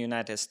here in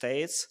United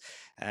States.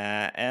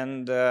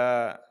 And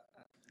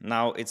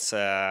now it's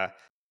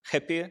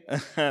happy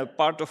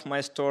part of my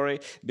story,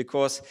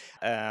 because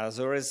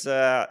there is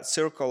a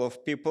circle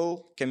of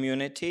people,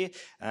 community,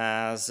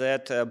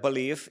 that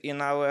believe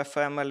in our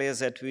family,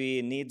 that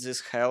we need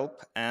this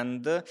help,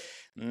 and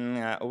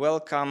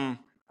welcome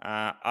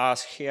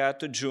us here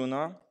to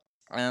Juneau.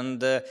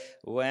 And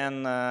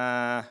when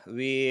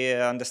we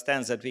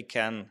understand that we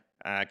can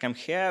come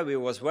here, we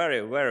was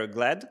very, very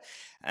glad.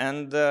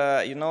 And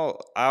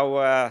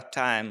our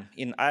time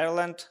in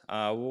Ireland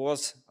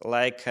was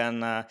like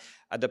an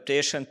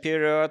adaptation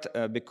period,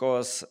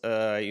 because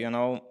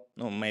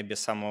maybe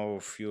some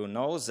of you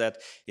know that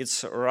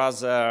it's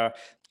rather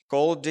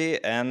coldy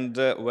and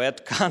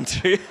wet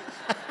country.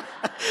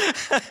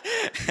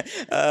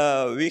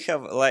 We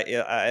have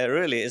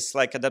really, it's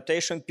like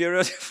adaptation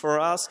period for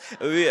us.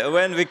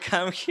 When we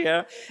come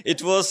here,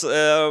 it was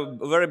a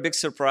very big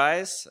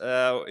surprise.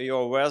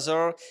 Your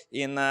weather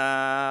in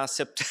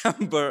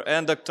September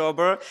and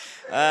October,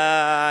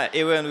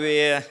 even we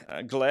are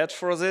glad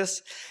for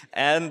this.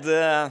 And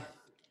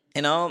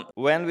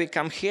when we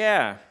come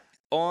here,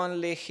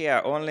 only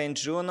in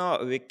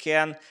Juneau, we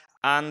can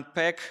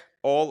unpack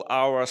all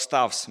our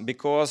stuffs,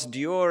 because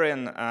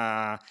during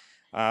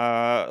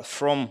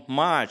from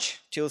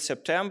March till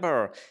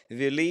September,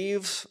 we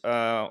live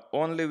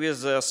only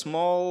with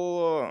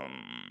small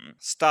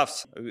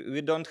stuffs.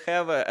 We don't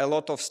have a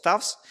lot of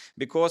stuffs,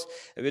 because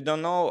we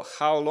don't know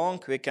how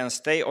long we can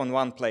stay on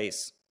one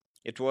place.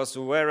 It was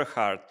very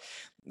hard.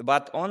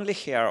 But only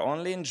here,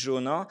 only in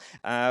Juneau,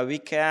 we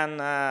can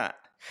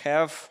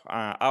have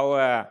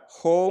our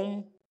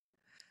home.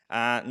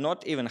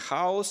 Not even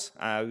house,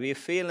 we're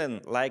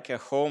feeling like a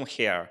home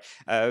here,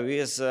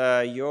 with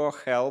your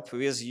help,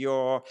 with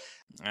your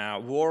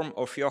warmth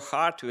of your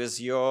heart,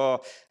 with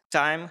your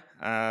time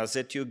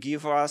that you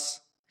give us.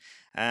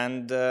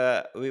 And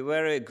we're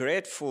very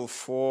grateful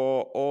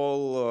for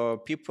all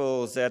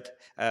people that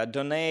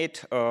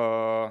donate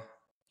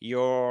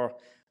your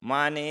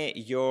money,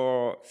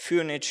 your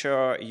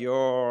furniture,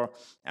 your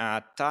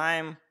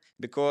time,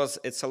 because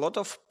it's a lot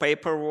of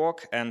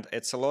paperwork and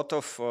it's a lot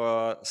of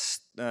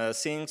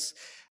things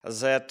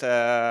that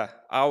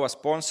our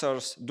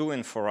sponsors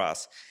doing for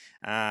us.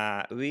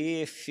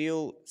 We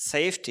feel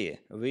safety,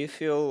 we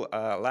feel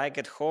like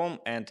at home,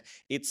 and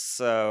it's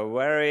a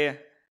very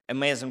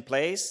amazing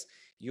place.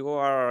 You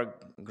are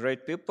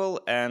great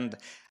people, and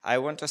I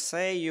want to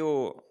say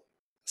you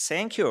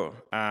thank you.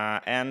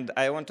 And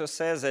I want to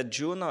say that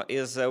Juneau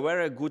is a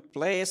very good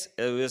place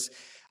with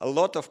a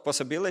lot of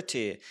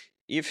possibility.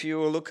 If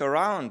you look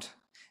around,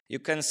 you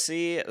can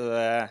see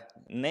the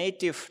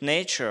native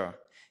nature.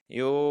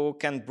 You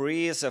can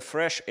breathe the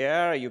fresh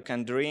air. You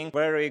can drink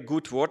very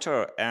good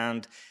water.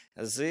 And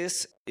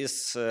this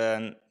is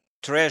a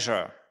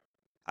treasure.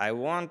 I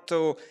want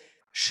to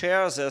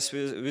share this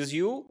with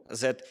you,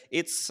 that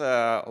it's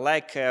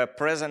like a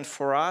present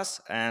for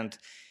us, and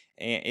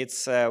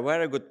it's a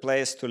very good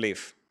place to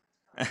live.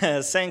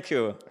 Thank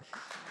you.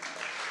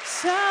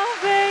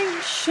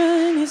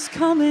 Salvation is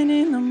coming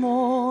in the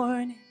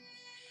morning.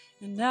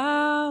 And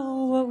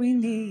now what we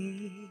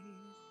need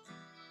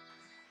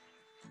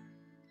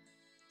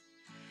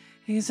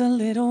is a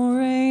little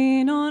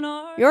rain on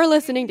our... You're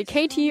listening to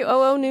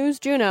KTOO News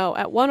Juneau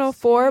at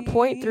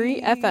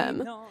 104.3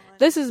 FM.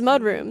 This is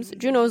Mudrooms,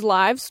 Juneau's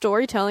live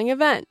storytelling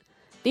event.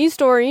 These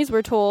stories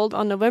were told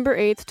on November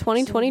 8th,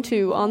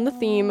 2022 on the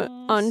theme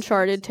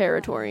Uncharted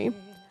Territory.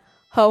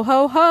 Ho,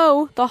 ho,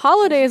 ho! The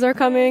holidays are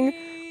coming!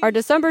 Our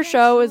December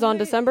show is on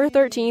December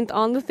 13th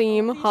on the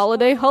theme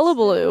Holiday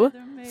Hullabaloo.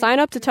 Sign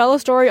up to tell a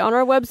story on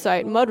our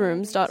website,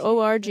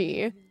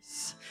 mudrooms.org.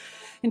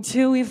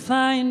 Until we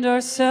find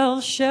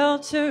ourselves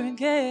shelter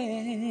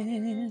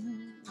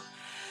again,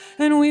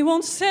 and we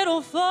won't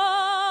settle for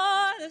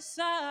the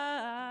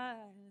side.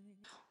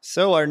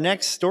 So our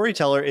next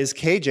storyteller is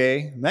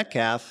KJ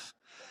Metcalf.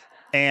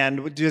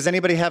 And does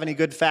anybody have any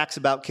good facts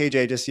about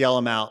KJ? Just yell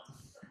them out.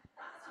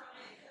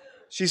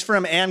 She's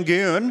from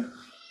Angoon.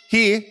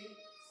 He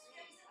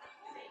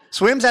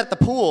swims at the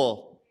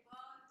pool.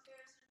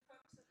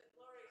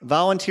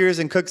 Volunteers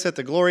and cooks at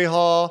the Glory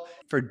Hall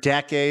for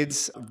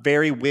decades.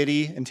 Very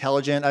witty,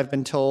 intelligent, I've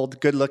been told,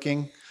 good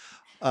looking.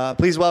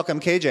 Please welcome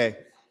KJ.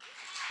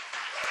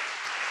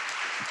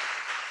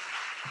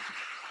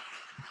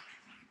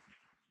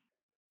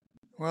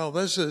 Well,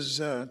 this is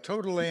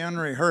totally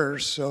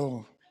unrehearsed,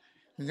 so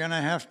you're going to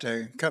have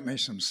to cut me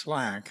some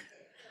slack.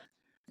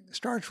 It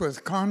starts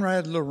with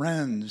Konrad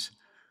Lorenz,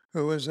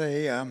 who was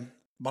a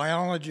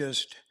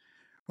biologist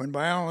when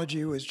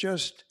biology was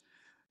just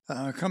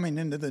coming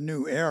into the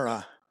new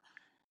era.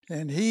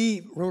 And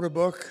he wrote a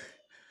book,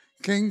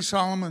 King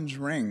Solomon's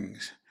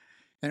Rings.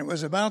 And it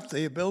was about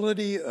the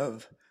ability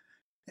of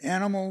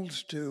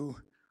animals to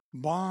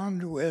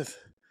bond with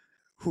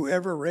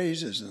whoever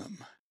raises them.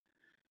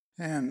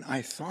 And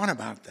I thought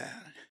about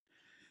that.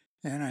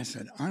 And I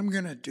said, I'm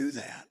going to do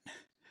that.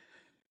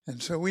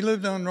 And so we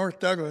lived on North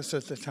Douglas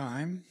at the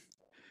time.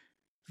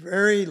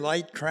 Very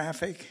light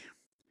traffic.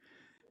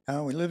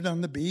 We lived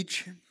on the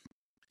beach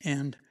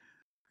and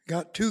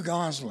got 2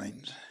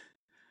 goslings,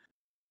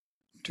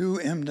 2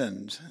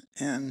 Emdens,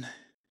 and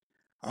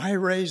I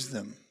raised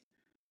them,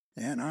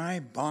 and I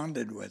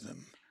bonded with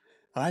them.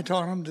 I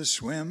taught them to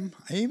swim.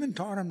 I even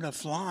taught them to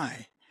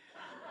fly.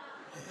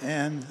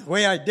 And the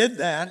way I did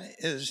that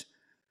is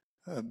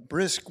a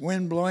brisk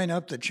wind blowing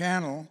up the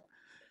channel,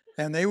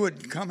 and they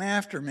would come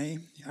after me.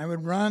 I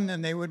would run,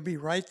 and they would be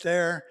right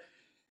there,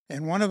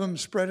 and one of them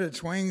spread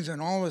its wings,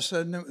 and all of a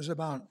sudden it was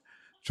about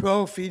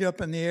 12 feet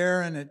up in the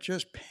air, and it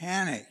just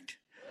panicked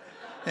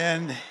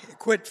and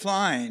quit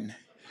flying.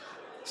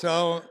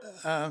 So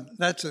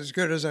that's as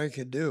good as I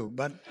could do.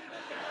 But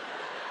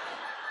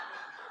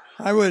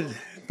I would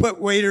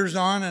put waders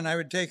on, and I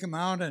would take them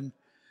out, and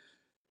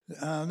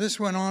this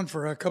went on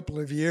for a couple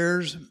of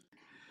years,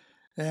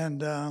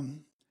 and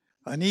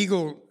an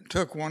eagle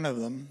took one of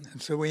them, and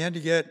so we had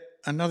to get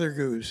another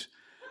goose.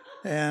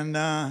 And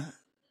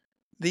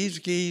these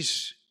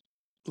geese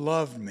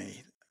loved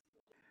me.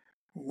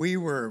 We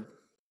were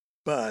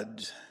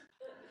buds,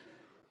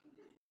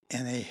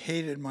 and they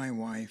hated my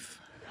wife.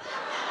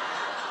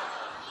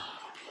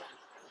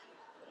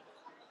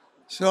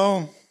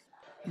 So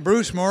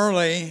Bruce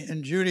Morley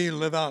and Judy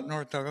live out in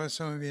North Douglas.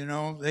 Some of you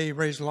know they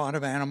raise a lot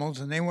of animals,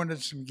 and they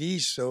wanted some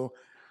geese. So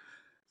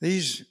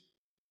these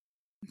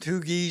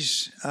 2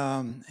 geese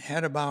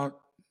had about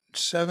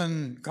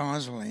 7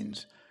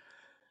 goslings.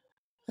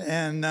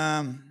 And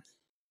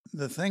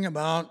the thing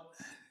about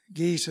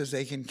geese is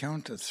they can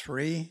count to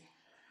 3.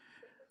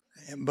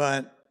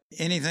 But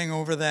anything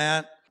over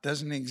that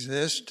doesn't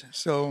exist.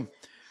 So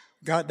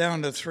got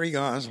down to 3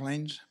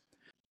 goslings.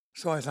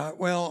 So I thought,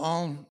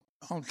 well,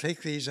 I'll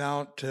take these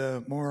out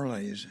to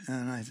Morley's.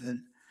 And I said,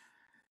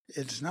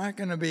 it's not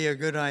going to be a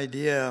good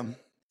idea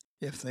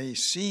if they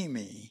see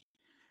me.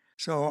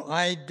 So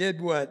I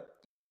did what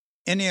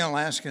any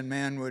Alaskan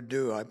man would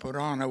do. I put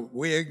on a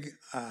wig,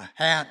 a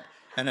hat,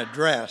 and a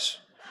dress.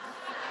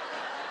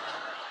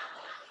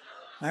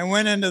 I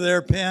went into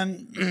their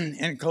pen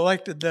and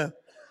collected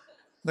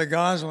the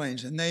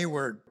goslings, and they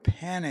were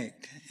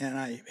panicked, and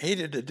I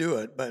hated to do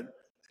it, but it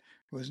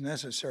was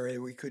necessary.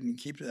 We couldn't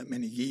keep that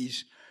many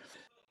geese.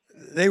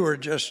 They were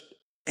just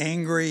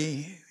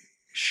angry,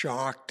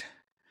 shocked.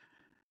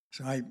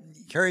 So I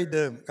carried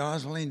the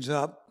goslings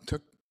up,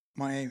 took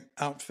my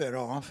outfit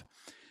off,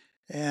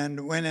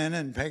 and went in,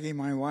 and Peggy,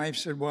 my wife,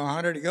 said, well,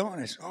 how did it go?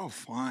 And I said, oh,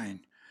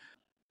 fine.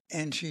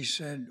 And she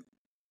said,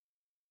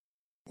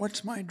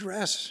 what's my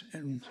dress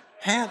and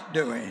hat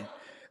doing?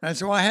 And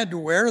so I had to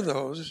wear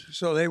those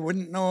so they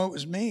wouldn't know it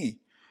was me.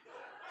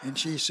 And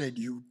she said,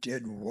 you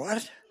did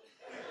what?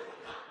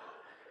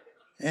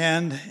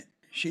 And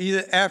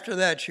after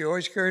that, she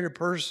always carried a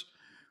purse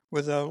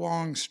with a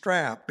long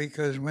strap,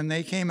 because when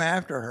they came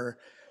after her,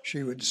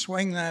 she would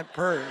swing that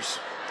purse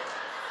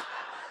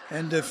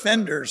and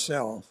defend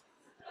herself.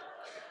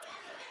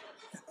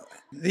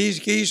 These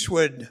geese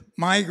would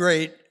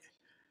migrate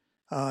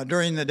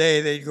during the day.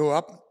 They'd go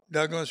up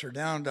Douglas or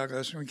down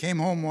Douglas. And we came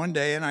home one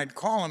day, and I'd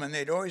call them, and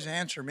they'd always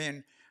answer me,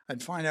 and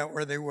I'd find out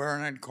where they were,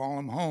 and I'd call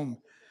them home.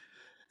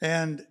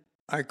 And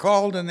I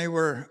called, and they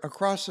were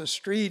across the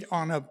street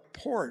on a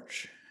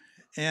porch,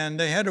 and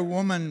they had a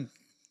woman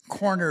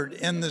cornered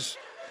in this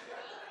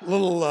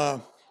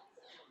little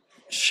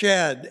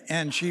shed,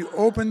 and she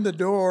opened the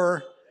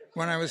door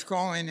when I was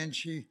calling, and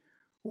she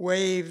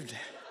waved,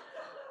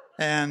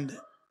 and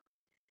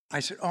I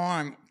said, oh,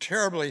 I'm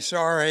terribly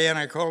sorry, and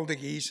I called the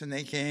geese, and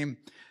they came.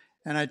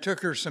 And I took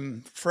her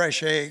some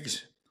fresh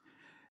eggs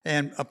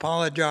and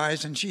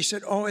apologized. And she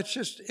said, oh,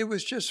 it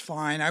was just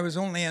fine. I was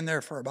only in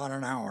there for about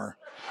an hour.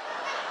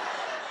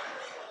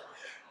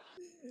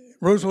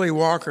 Rosalie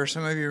Walker,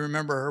 some of you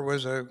remember her,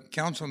 was a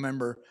council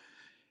member.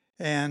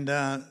 And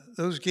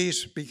those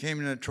geese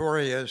became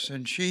notorious.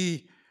 And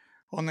she,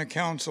 on the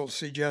council,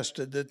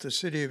 suggested that the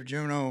city of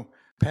Juneau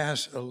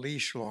pass a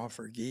leash law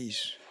for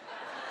geese.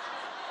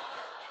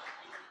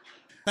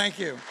 Thank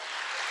you.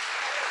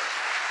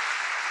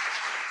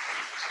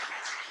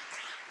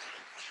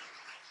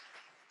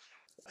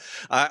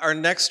 Our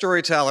next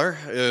storyteller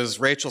is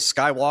Rachel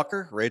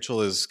Skywalker.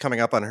 Rachel is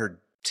coming up on her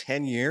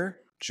 10-year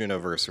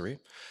Juneauversary.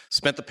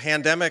 Spent the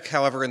pandemic,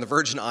 however, in the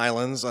Virgin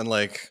Islands,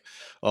 unlike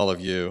all of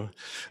you.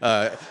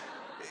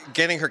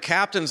 Getting her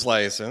captain's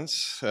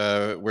license,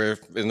 where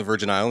in the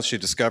Virgin Islands she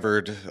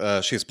discovered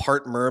she's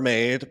part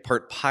mermaid,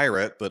 part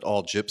pirate, but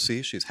all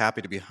gypsy. She's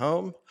happy to be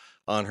home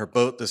on her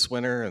boat this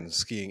winter and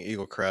skiing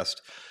Eagle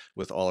Crest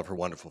with all of her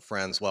wonderful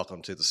friends.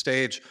 Welcome to the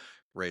stage,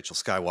 Rachel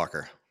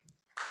Skywalker.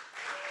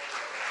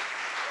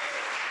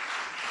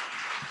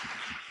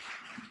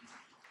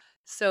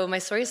 So my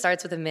story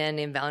starts with a man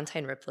named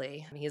Valentine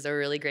Ripley. He's a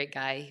really great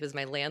guy. He was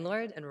my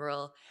landlord in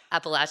rural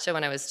Appalachia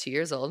when I was 2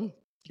 years old.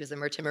 He was a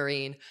merchant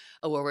marine,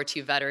 a World War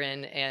II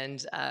veteran,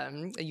 and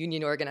a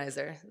union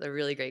organizer, a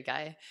really great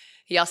guy.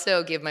 He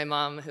also gave my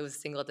mom, who was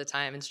single at the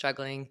time and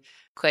struggling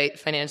quite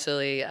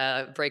financially,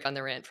 a break on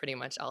the rent pretty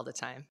much all the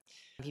time.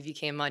 He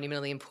became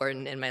monumentally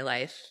important in my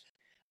life.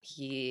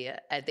 He,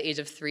 at the age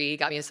of 3,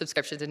 got me a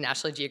subscription to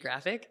National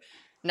Geographic,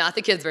 not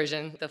the kids'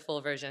 version, the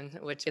full version,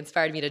 which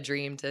inspired me to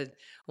dream, to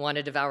want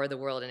to devour the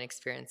world and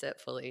experience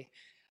it fully.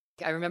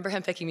 I remember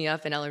him picking me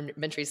up in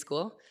elementary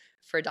school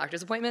for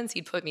doctor's appointments.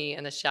 He'd put me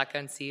in the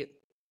shotgun seat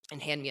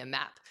and hand me a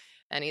map.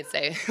 And he'd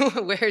say,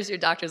 "Where's your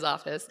doctor's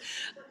office?"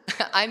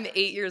 I'm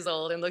 8 years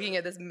old and looking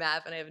at this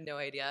map and I have no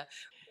idea.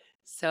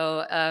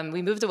 So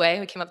we moved away.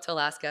 We came up to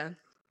Alaska.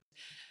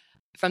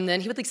 From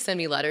then, he would send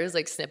me letters,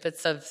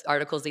 snippets of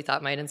articles he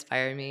thought might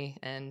inspire me.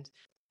 And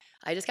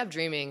I just kept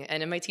dreaming.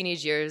 And in my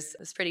teenage years, it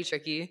was pretty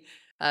tricky.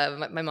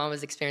 My mom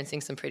was experiencing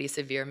some pretty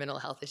severe mental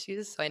health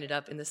issues, so I ended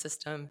up in the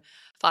system,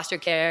 foster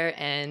care,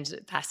 and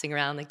passing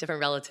around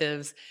different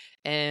relatives,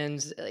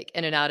 and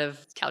in and out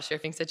of couch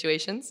surfing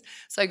situations.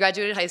 So I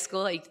graduated high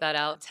school, I eked that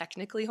out,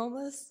 technically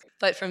homeless.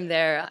 But from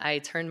there, I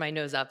turned my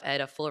nose up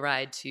at a full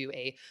ride to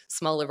a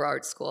small liberal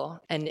arts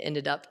school and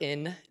ended up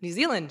in New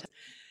Zealand.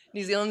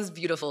 New Zealand's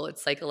beautiful.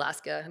 It's like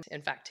Alaska.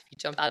 In fact, if you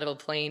jump out of a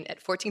plane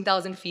at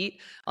 14,000 feet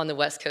on the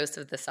west coast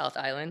of the South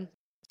Island,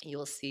 you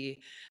will see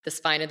the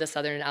spine of the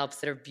Southern Alps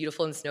that are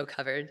beautiful and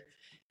snow-covered.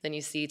 Then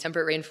you see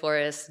temperate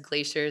rainforests,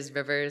 glaciers,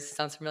 rivers.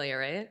 Sounds familiar,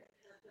 right?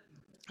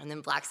 And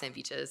then black sand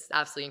beaches.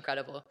 Absolutely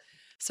incredible.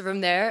 So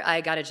from there, I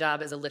got a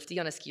job as a liftie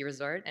on a ski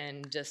resort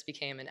and just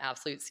became an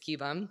absolute ski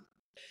bum.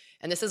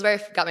 And this is where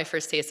I got my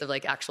first taste of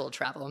actual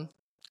travel,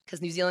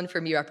 because New Zealand for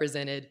me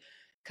represented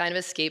kind of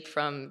escape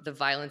from the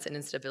violence and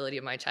instability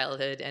of my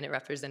childhood, and it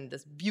represented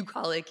this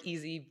bucolic,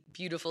 easy,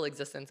 beautiful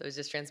existence. I was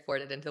just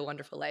transported into a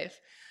wonderful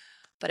life.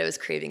 But I was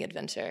craving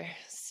adventure.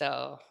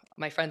 So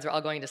my friends were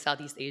all going to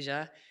Southeast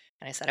Asia,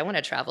 and I said, I want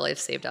to travel. I've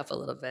saved up a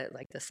little bit.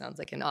 This sounds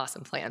like an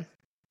awesome plan.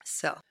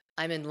 So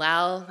I'm in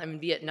Laos, I'm in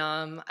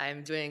Vietnam,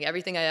 I'm doing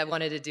everything I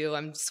wanted to do.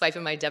 I'm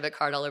swiping my debit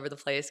card all over the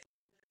place.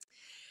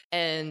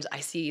 And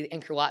I see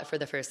Angkor Wat for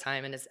the first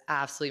time, and it's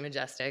absolutely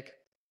majestic.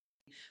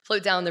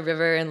 Float down the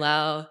river in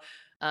Laos,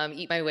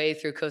 eat my way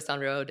through Koh San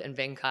Road in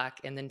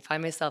Bangkok, and then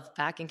find myself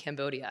back in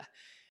Cambodia.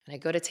 And I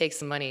go to take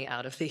some money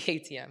out of the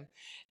ATM,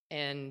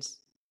 and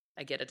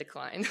I get a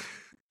decline.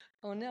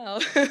 Oh no.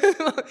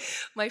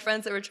 My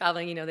friends that were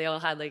traveling, they all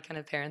had kind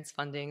of parents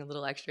funding a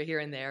little extra here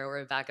and there,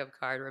 or a backup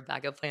card or a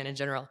backup plan in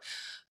general,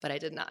 but I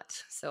did not.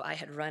 So I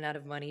had run out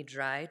of money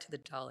dry to the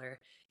dollar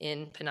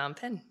in Phnom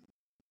Penh.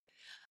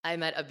 I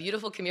met a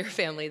beautiful Khmer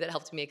family that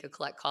helped me make a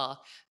collect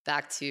call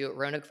back to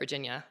Roanoke,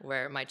 Virginia,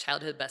 where my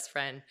childhood best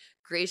friend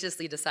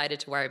graciously decided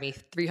to wire me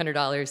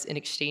 $300 in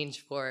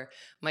exchange for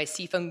my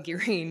Seafoam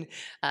Green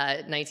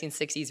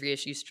 1960s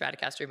reissue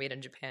Stratocaster made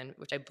in Japan,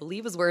 which I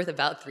believe was worth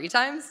about 3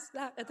 times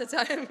that at the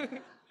time.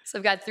 So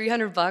I've got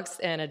 $300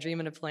 and a dream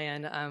and a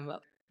plan.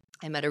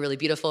 I met a really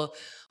beautiful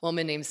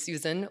woman named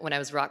Susan when I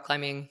was rock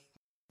climbing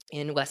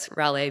in West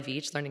Raleigh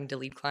Beach, learning to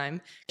lead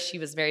climb. She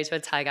was married to a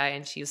Thai guy,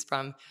 and she was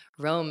from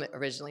Rome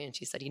originally, and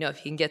she said, if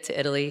you can get to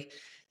Italy,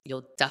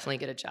 you'll definitely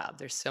get a job.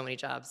 There's so many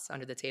jobs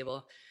under the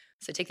table.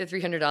 So I take the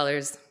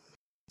 $300,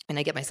 and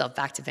I get myself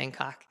back to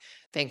Bangkok,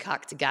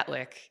 Bangkok to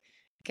Gatwick,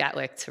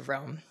 Gatwick to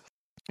Rome.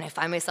 And I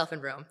find myself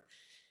in Rome.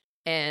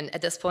 And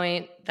at this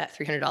point, that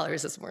 $300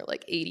 is more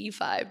like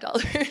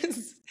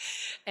 $85.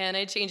 And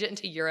I change it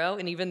into euro,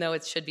 and even though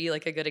it should be a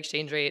good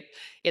exchange rate,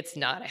 it's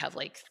not. I have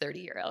 30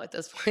 euro at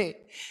this point.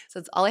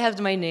 So it's all I have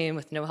to my name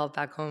with no help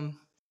back home.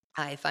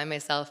 I find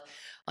myself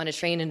on a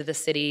train into the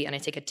city, and I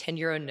take a 10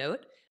 euro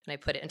note, and I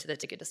put it into the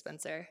ticket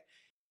dispenser.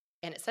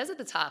 And it says at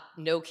the top,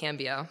 no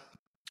cambio.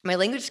 My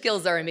language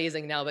skills are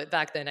amazing now, but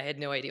back then I had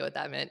no idea what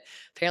that meant.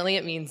 Apparently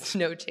it means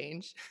no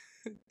change.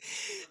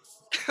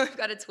 I've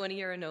got a 20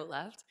 euro note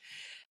left,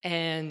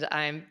 and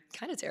I'm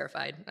kind of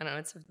terrified. I don't know,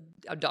 it's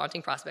a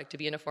daunting prospect to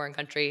be in a foreign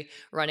country,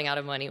 running out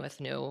of money with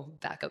no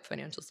backup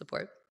financial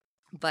support.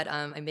 But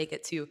I make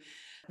it to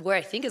where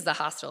I think is the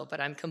hostel,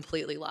 but I'm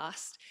completely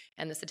lost.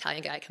 And this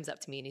Italian guy comes up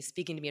to me, and he's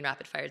speaking to me in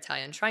rapid fire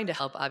Italian, trying to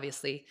help,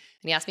 obviously.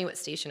 And he asked me what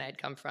station I had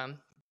come from.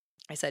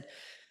 I said,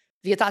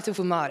 Vietato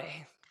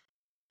Fumare.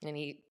 And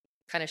he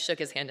kind of shook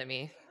his hand at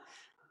me,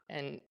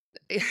 and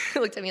he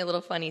looked at me a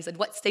little funny. He said,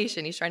 what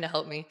station? He's trying to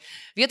help me.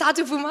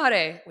 Vietato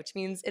Fumare, which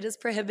means it is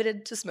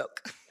prohibited to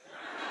smoke.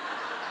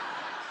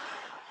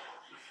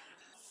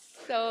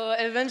 So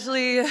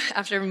eventually,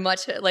 after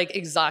much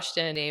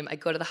exhaustion, I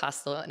go to the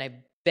hostel and I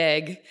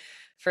beg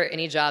for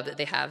any job that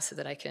they have so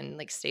that I can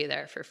stay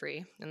there for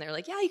free. And they're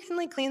like, yeah, you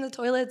can clean the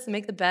toilets and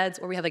make the beds,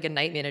 or we have a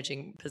night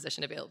managing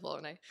position available.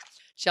 And I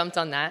jumped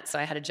on that. So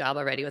I had a job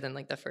already within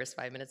the first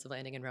 5 minutes of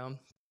landing in Rome.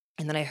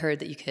 And then I heard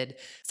that you could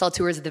sell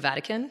tours of the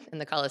Vatican and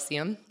the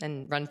Colosseum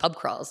and run pub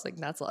crawls.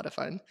 That's a lot of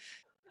fun.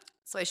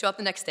 So I show up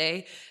the next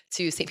day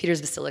to St.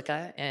 Peter's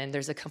Basilica, and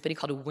there's a company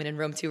called Win in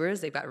Rome Tours.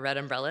 They've got red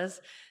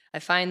umbrellas. I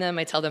find them.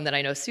 I tell them that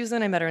I know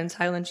Susan. I met her in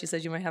Thailand. She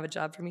said, you might have a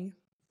job for me.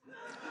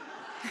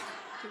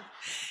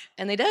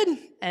 And they did.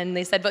 And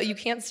they said, but you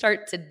can't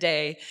start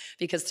today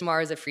because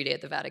tomorrow is a free day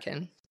at the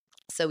Vatican.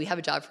 So we have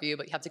a job for you,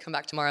 but you have to come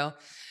back tomorrow.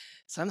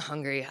 So I'm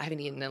hungry. I haven't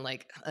eaten in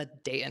like a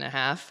day and a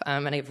half.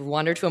 And I've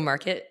wandered to a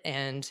market,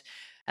 and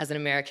as an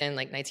American,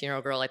 like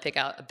 19-year-old girl, I pick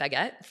out a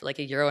baguette for like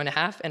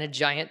 €1.50 and a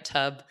giant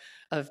tub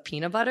of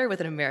peanut butter with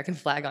an American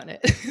flag on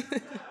it.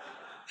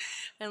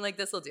 And like,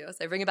 this will do.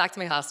 So I bring it back to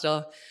my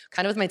hostel,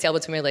 kind of with my tail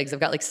between my legs. I've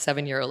got like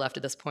 €7 left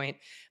at this point.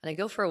 And I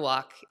go for a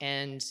walk,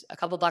 and a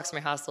couple blocks from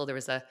my hostel, there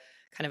was a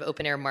kind of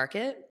open air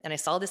market. And I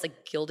saw this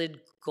like gilded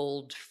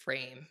gold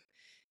frame.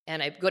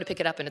 And I go to pick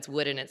it up, and it's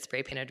wood and it's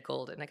spray painted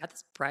gold. And I got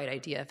this bright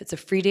idea. If it's a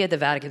free day at the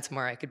Vatican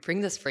tomorrow, I could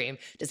bring this frame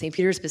to St.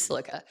 Peter's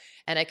Basilica,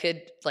 and I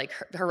could like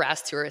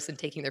harass tourists and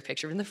taking their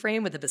picture in the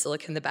frame with the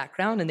basilica in the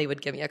background, and they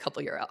would give me a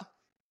couple euro.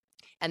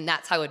 And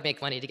that's how I would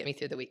make money to get me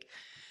through the week.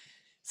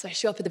 So I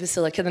show up at the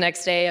basilica the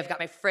next day. I've got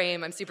my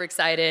frame. I'm super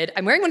excited.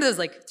 I'm wearing one of those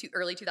like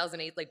early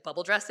 2008 like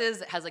bubble dresses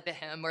that has like the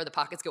hem where the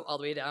pockets go all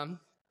the way down.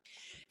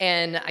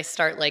 And I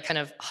start like kind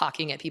of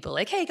hawking at people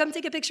like, hey, come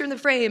take a picture in the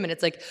frame. And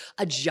it's like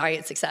a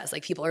giant success.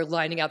 Like people are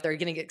lining up, they're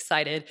getting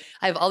excited.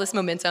 I have all this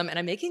momentum, and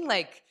I'm making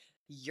like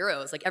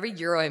euros. Like every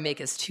euro I make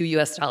is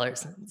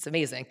 $2. It's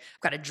amazing.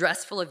 I've got a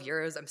dress full of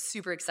euros. I'm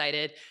super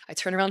excited. I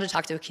turn around to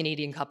talk to a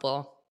Canadian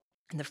couple,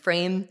 and the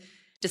frame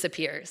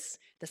disappears.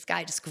 This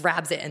guy just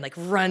grabs it and like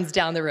runs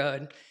down the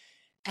road.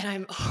 And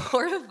I'm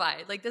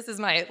horrified. Like, this is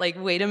my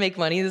like way to make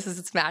money. This is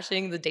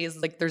smashing. The days,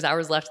 like there's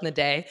hours left in the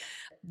day.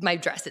 My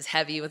dress is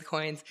heavy with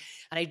coins.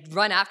 And I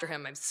run after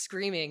him. I'm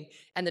screaming.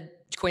 And the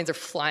coins are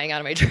flying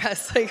out of my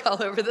dress, like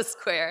all over the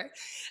square.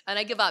 And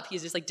I give up. He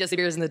just like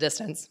disappears in the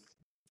distance.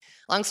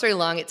 Long story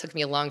long, it took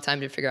me a long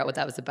time to figure out what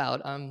that was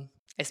about.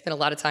 I spent a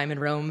lot of time in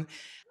Rome.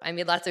 I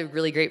made lots of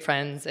really great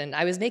friends. And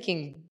I was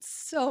making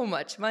so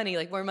much money,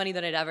 like more money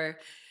than I'd ever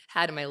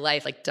had in my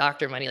life, like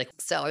doctor money. Like,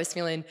 so I was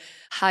feeling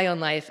high on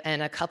life.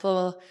 And a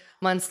couple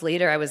months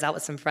later, I was out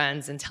with some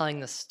friends and telling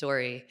the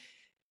story.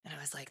 And I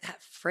was like,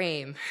 that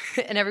frame.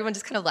 And everyone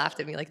just kind of laughed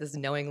at me, like this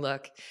knowing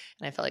look.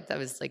 And I felt like that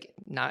was like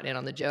not in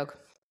on the joke.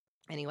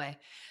 Anyway,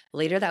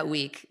 later that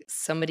week,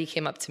 somebody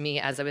came up to me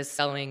as I was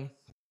selling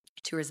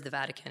tours of the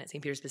Vatican at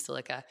St. Peter's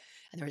Basilica.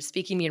 And they were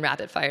speaking me in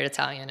rapid fire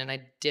Italian. And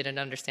I didn't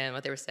understand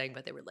what they were saying,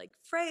 but they were like,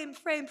 frame,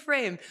 frame,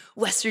 frame,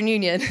 Western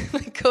Union.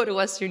 Like, go to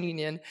Western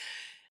Union.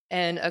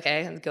 And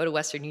okay, go to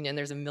Western Union.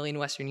 There's a million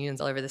Western Unions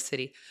all over the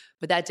city.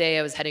 But that day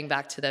I was heading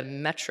back to the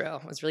metro.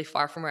 It was really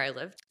far from where I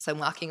lived. So I'm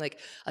walking like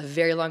a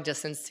very long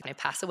distance. And I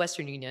pass a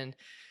Western Union.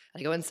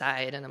 I go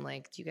inside and I'm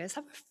like, do you guys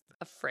have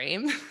a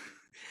frame?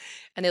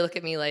 And they look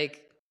at me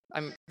like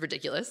I'm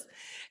ridiculous.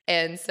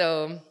 And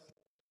so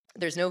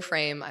there's no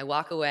frame. I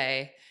walk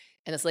away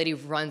and this lady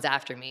runs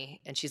after me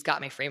and she's got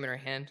my frame in her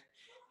hand.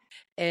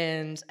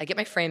 And I get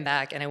my frame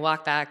back and I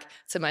walk back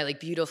to my like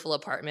beautiful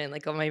apartment,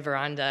 like on my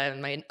veranda,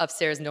 and my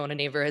upstairs Nona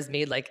neighbor has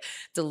made like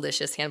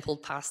delicious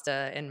hand-pulled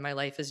pasta and my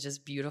life is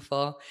just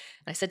beautiful.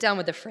 And I sit down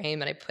with the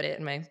frame and I put it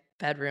in my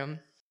bedroom.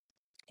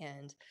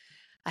 And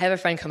I have a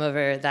friend come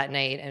over that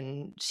night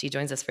and she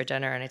joins us for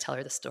dinner and I tell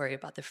her the story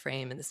about the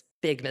frame and this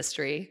big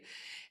mystery.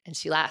 And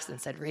she laughed and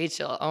said,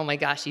 Rachel, oh my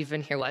gosh, you've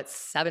been here, what,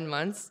 7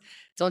 months?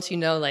 Don't you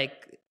know,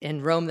 like,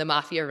 in Rome, the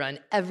mafia run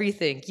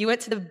everything. You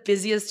went to the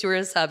busiest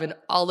tourist hub in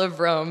all of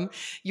Rome.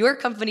 Your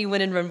company,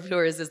 Win in Rome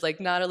Tours, is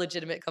like not a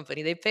legitimate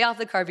company. They pay off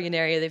the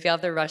Carabinieri, they pay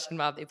off the Russian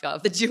mob, they pay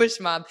off the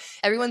Jewish mob.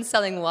 Everyone's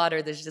selling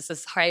water. There's just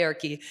this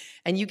hierarchy.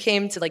 And you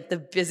came to like the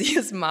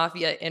busiest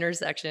mafia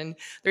intersection.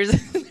 There's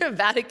the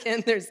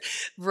Vatican, there's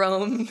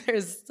Rome,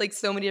 there's like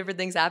so many different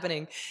things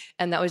happening.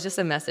 And that was just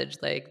a message,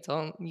 like,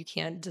 you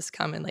can't just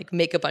come and like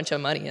make a bunch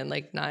of money and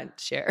like not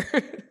share.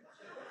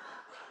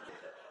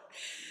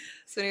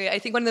 So anyway, I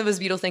think one of the most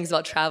beautiful things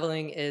about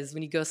traveling is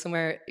when you go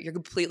somewhere, you're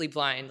completely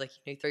blind. Like,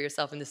 you throw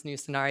yourself in this new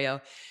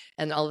scenario,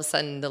 and all of a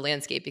sudden the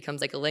landscape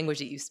becomes like a language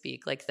that you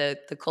speak, like the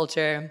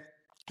culture,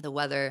 the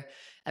weather,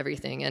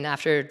 everything. And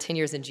after 10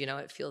 years in Juneau,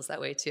 it feels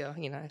that way too.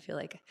 I feel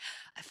like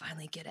I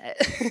finally get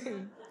it.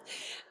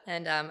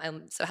 And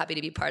I'm so happy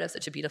to be part of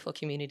such a beautiful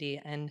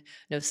community and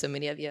know so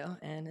many of you.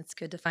 And it's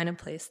good to find a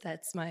place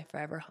that's my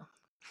forever home.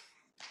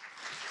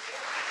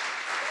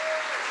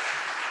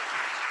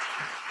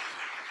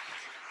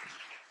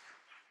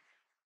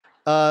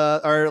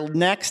 Our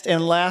next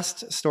and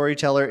last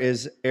storyteller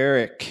is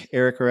Eric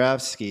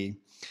Oravsky.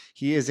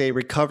 He is a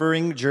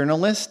recovering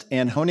journalist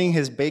and honing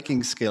his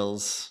baking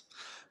skills.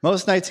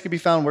 Most nights he can be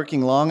found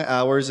working long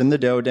hours in the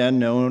dough den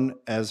known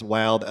as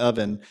Wild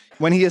Oven.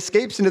 When he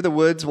escapes into the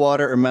woods,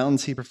 water, or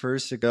mountains, he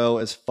prefers to go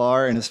as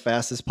far and as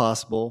fast as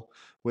possible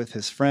with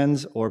his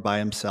friends or by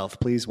himself.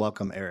 Please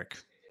welcome Eric.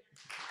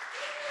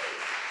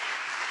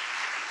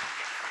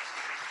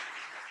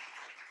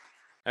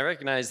 I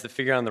recognize the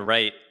figure on the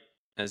right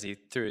as he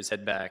threw his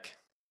head back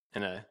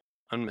in an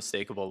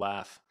unmistakable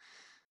laugh.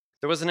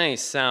 There wasn't any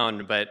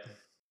sound, but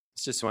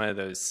it's just one of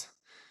those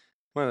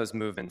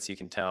movements you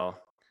can tell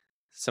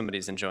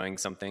somebody's enjoying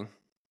something.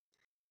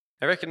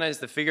 I recognize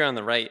the figure on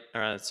the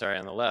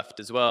on the left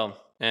as well,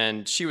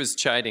 and she was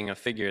chiding a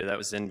figure that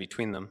was in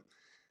between them.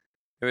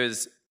 It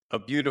was a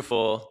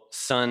beautiful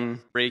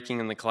sun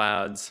breaking in the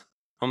clouds,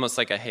 almost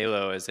like a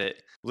halo as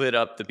it lit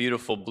up the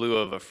beautiful blue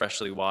of a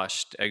freshly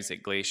washed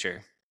exit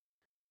glacier.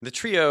 The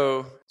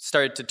trio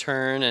started to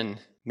turn and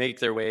make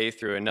their way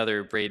through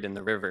another braid in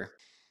the river.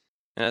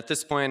 And at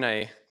this point,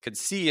 I could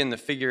see in the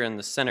figure in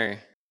the center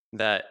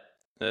that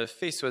the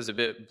face was a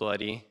bit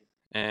bloody,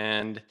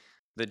 and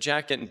the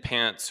jacket and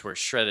pants were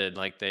shredded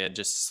like they had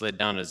just slid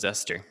down a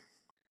zester.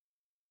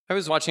 I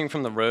was watching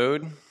from the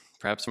road,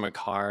 perhaps from a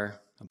car,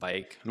 a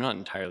bike, I'm not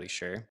entirely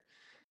sure.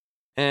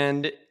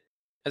 And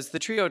as the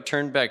trio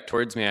turned back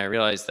towards me, I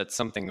realized that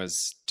something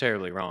was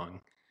terribly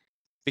wrong.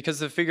 Because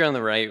the figure on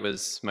the right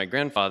was my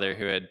grandfather,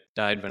 who had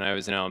died when I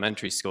was in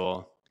elementary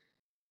school,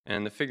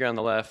 and the figure on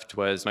the left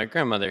was my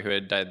grandmother, who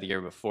had died the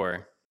year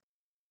before.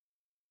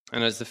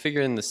 And as the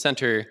figure in the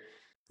center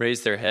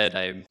raised their head,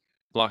 I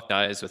locked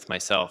eyes with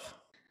myself.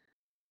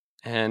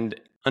 And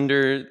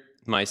under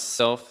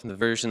myself, the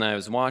version that I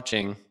was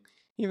watching,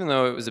 even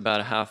though it was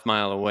about a half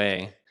mile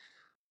away,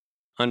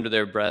 under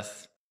their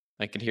breath,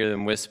 I could hear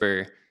them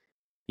whisper,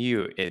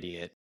 "You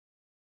idiot."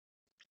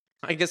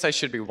 I guess I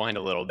should rewind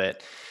a little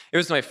bit. It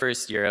was my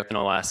first year up in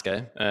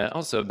Alaska,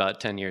 also about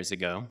 10 years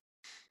ago,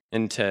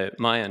 into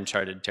my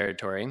uncharted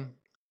territory.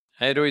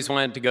 I had always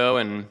wanted to go,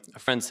 and a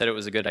friend said it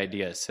was a good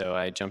idea, so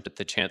I jumped at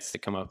the chance to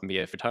come up and be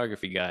a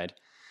photography guide.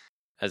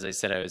 As I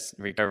said, I was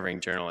a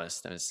recovering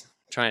journalist. I was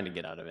trying to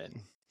get out of it.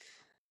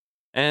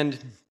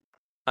 And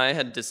I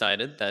had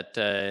decided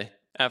that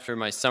after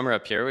my summer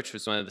up here, which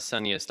was one of the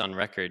sunniest on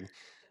record,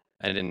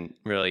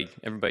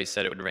 everybody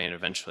said it would rain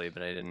eventually,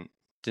 but I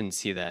didn't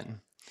see that.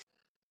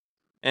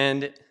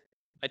 And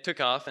I took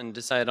off and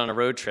decided on a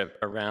road trip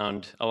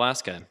around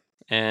Alaska.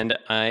 And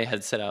I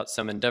had set out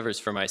some endeavors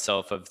for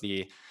myself of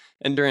the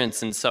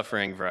endurance and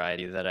suffering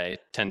variety that I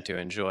tend to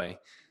enjoy.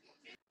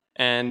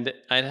 And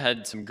I'd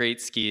had some great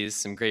skis,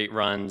 some great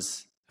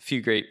runs, a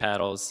few great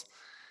paddles.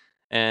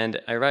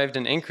 And I arrived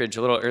in Anchorage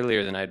a little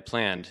earlier than I'd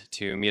planned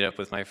to meet up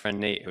with my friend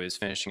Nate, who was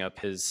finishing up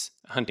his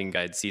hunting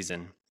guide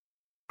season.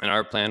 And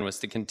our plan was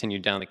to continue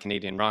down the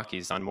Canadian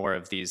Rockies on more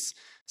of these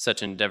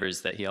such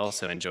endeavors that he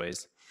also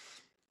enjoys.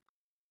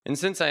 And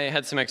since I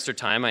had some extra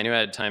time, I knew I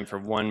had time for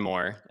one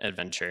more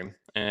adventure.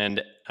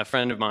 And a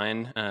friend of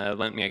mine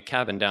lent me a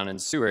cabin down in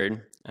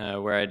Seward,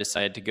 where I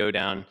decided to go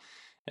down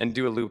and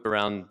do a loop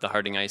around the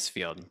Harding ice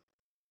field.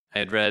 I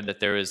had read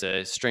that there was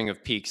a string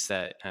of peaks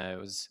that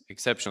was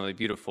exceptionally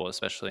beautiful,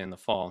 especially in the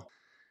fall.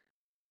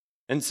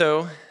 And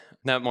so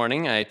that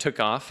morning, I took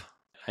off.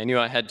 I knew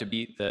I had to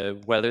beat the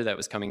weather that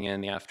was coming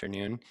in the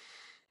afternoon.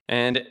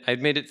 And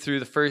I'd made it through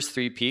the first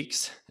 3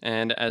 peaks.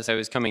 And as I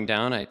was coming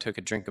down, I took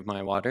a drink of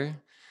my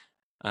water,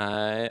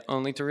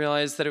 only to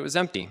realize that it was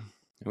empty,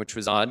 which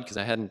was odd because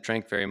I hadn't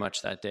drank very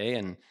much that day,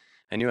 and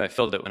I knew I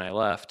filled it when I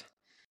left.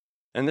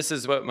 And this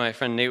is what my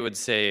friend Nate would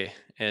say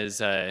is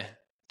the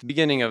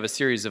beginning of a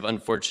series of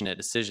unfortunate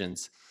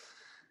decisions.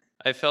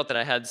 I felt that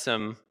I had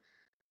some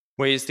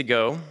ways to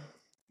go,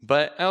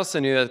 but I also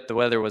knew that the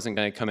weather wasn't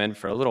going to come in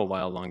for a little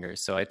while longer,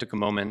 so I took a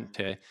moment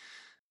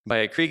by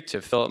a creek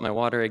to fill up my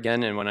water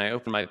again, and when I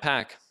opened my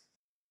pack,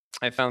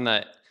 I found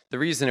that the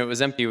reason it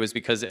was empty was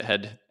because it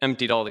had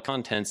emptied all the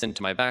contents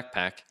into my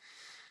backpack.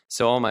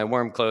 So all my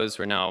warm clothes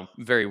were now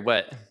very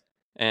wet.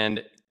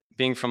 And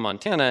being from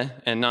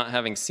Montana and not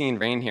having seen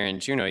rain here in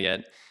Juneau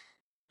yet,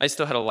 I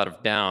still had a lot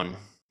of down.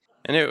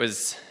 And it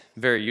was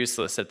very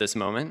useless at this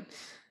moment.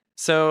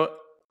 So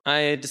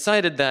I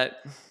decided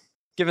that,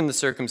 given the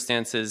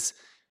circumstances,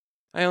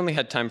 I only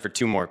had time for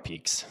 2 more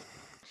peaks.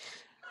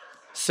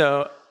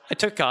 So I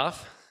took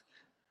off,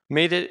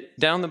 made it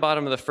down the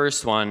bottom of the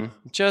first one,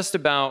 just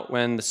about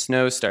when the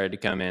snow started to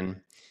come in,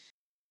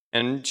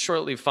 and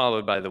shortly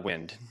followed by the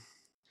wind.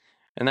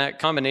 And that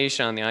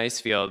combination on the ice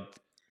field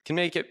can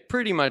make it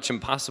pretty much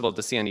impossible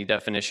to see any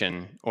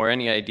definition or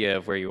any idea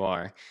of where you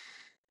are.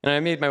 And I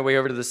made my way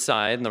over to the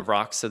side and the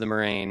rocks of the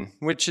moraine,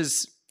 which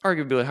is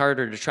arguably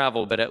harder to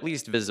travel, but at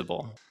least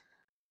visible.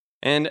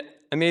 And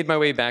I made my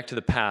way back to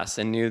the pass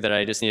and knew that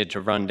I just needed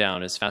to run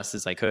down as fast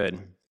as I could.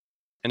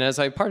 And as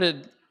I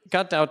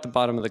got out the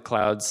bottom of the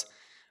clouds,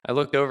 I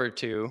looked over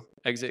to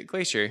Exit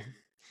Glacier,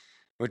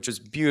 which was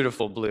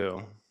beautiful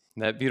blue,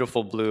 that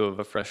beautiful blue of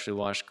a freshly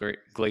washed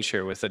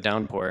glacier with a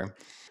downpour.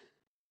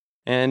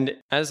 And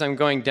as I'm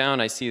going down,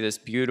 I see this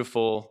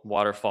beautiful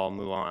waterfall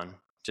Mulan,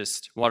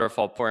 just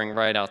waterfall pouring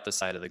right out the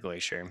side of the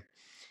glacier.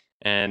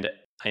 And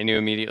I knew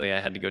immediately I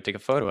had to go take a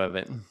photo of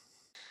it.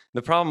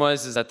 The problem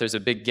is that there's a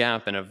big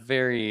gap and a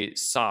very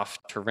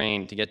soft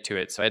terrain to get to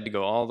it, so I had to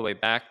go all the way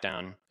back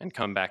down and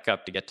come back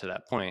up to get to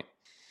that point.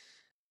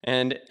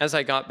 And as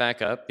I got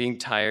back up, being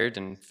tired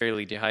and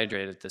fairly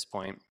dehydrated at this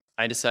point,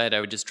 I decided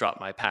I would just drop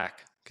my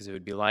pack because it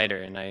would be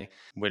lighter and I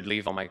would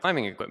leave all my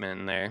climbing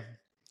equipment in there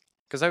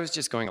because I was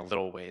just going a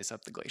little ways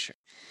up the glacier.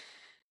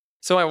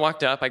 So I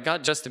walked up, I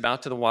got just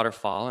about to the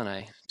waterfall, and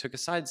I took a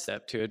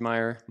sidestep to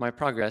admire my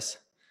progress.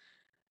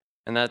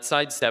 And that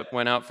sidestep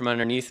went out from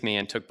underneath me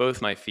and took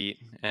both my feet,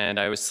 and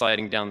I was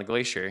sliding down the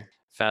glacier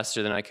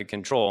faster than I could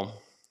control.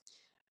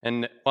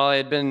 And while I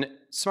had been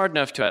smart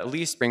enough to at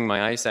least bring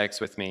my ice axe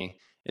with me,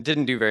 it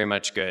didn't do very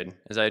much good.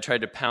 As I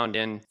tried to pound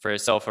in for a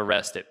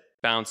self-arrest, it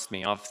bounced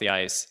me off the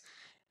ice,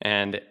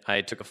 and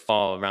I took a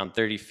fall around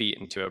 30 feet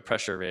into a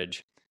pressure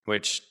ridge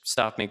which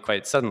stopped me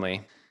quite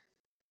suddenly.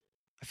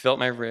 I felt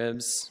my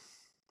ribs,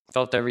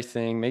 felt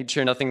everything, made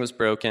sure nothing was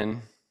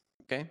broken.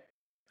 Okay,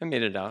 I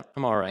made it out.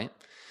 I'm all right.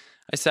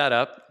 I sat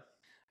up,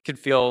 could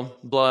feel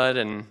blood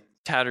and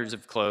tatters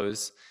of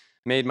clothes,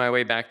 made my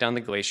way back down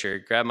the glacier,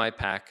 grabbed my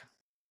pack,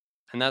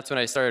 and that's when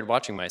I started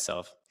watching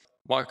myself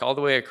walk all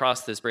the way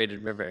across this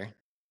braided river.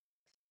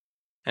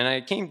 And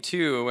I came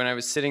to when I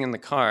was sitting in the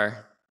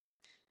car,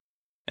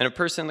 and a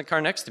person in the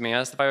car next to me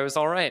asked if I was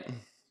all right,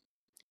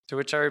 to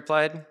which I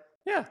replied,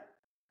 yeah,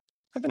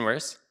 I've been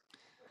worse.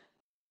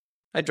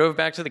 I drove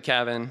back to the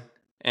cabin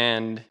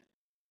and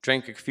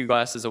drank a few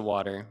glasses of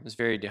water, was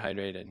very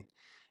dehydrated,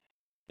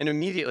 and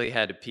immediately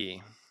had to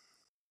pee.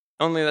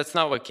 Only that's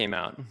not what came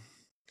out.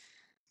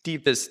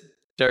 Deepest,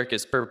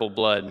 darkest purple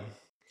blood,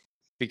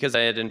 because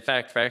I had in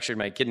fact fractured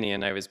my kidney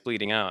and I was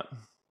bleeding out.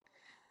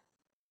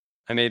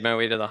 I made my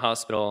way to the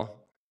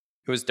hospital.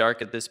 It was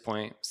dark at this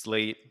point, it was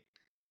late.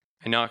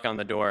 I knock on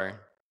the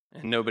door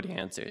and nobody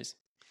answers.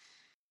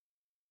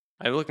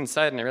 I look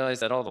inside and I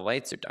realize that all the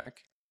lights are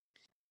dark.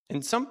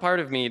 And some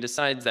part of me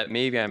decides that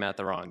maybe I'm at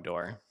the wrong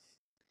door.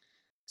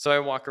 So I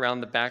walk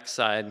around the back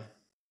side.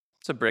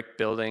 It's a brick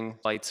building,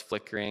 lights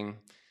flickering.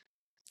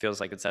 Feels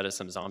like it's out of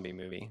some zombie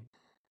movie.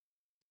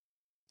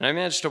 And I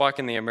managed to walk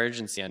in the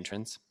emergency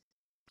entrance,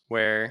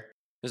 where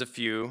there's a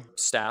few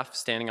staff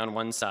standing on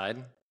one side.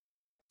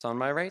 It's on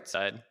my right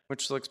side,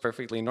 which looks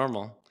perfectly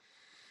normal.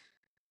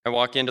 I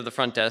walk into the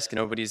front desk and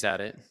nobody's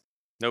at it.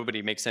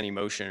 Nobody makes any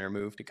motion or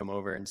move to come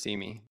over and see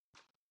me.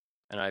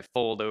 And I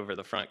fold over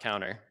the front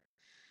counter.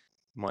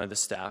 One of the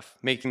staff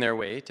making their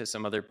way to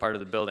some other part of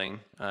the building,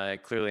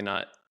 clearly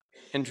not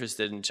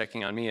interested in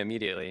checking on me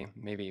immediately,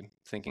 maybe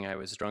thinking I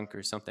was drunk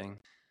or something.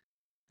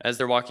 As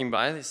they're walking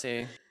by, they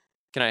say,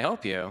 "Can I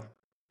help you?"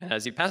 And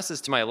as he passes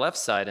to my left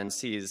side and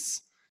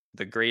sees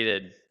the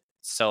graded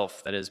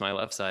self that is my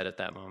left side at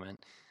that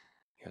moment,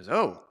 he goes,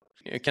 "Oh,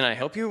 can I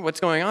help you? What's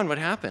going on? What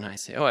happened?" I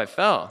say, "Oh, I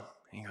fell."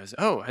 And he goes,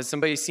 "Oh, has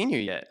somebody seen you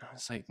yet?" I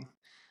was like,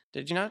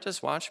 "Did you not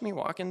just watch me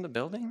walk in the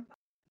building?"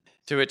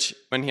 To which,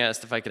 when he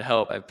asked if I could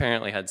help, I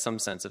apparently had some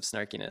sense of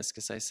snarkiness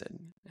because I said,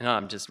 "No,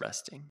 I'm just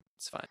resting.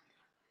 It's fine."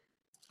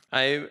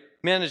 I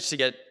managed to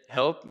get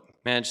help,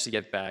 managed to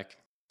get back.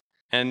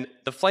 And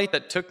the flight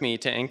that took me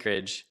to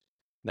Anchorage,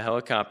 the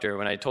helicopter,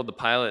 when I told the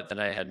pilot that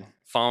I had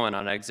fallen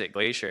on Exit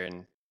Glacier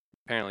and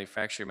apparently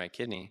fractured my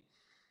kidney,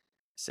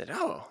 I said,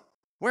 "Oh,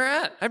 where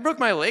at? I broke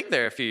my leg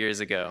there a few years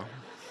ago."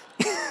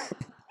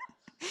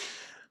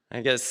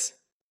 I guess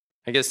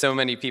so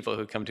many people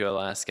who come to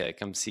Alaska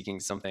come seeking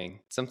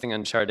something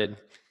uncharted,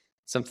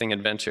 something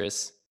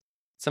adventurous,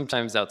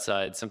 sometimes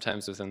outside,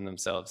 sometimes within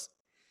themselves.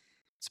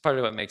 It's part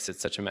of what makes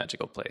it such a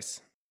magical place.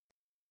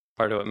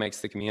 Part of what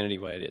makes the community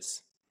what it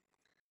is.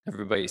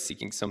 Everybody's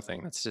seeking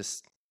something that's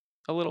just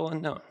a little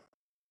unknown.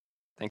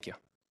 Thank you.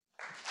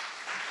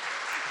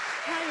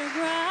 Higher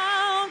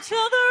ground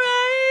till the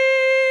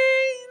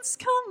rain's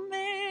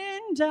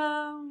coming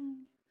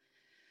down.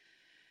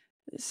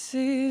 This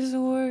is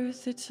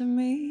worth it to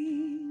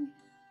me.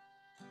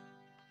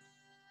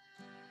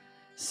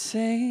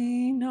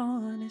 Sane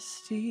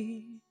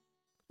honesty.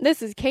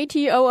 This is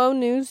KTOO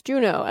News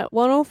Juneau at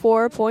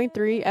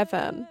 104.3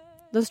 FM.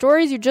 The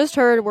stories you just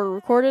heard were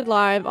recorded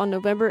live on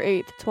November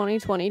 8th,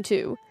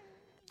 2022.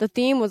 The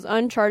theme was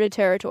Uncharted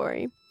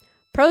Territory.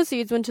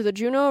 Proceeds went to the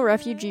Juneau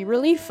Refugee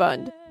Relief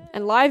Fund,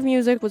 and live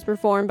music was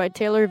performed by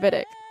Taylor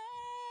Vidic.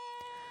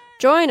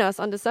 Join us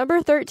on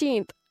December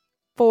 13th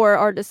for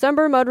our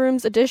December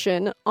Mudrooms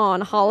edition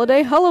on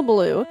Holiday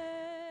Hullabaloo.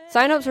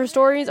 Sign-ups for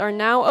stories are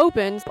now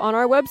open on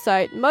our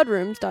website,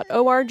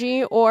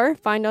 mudrooms.org, or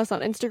find us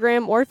on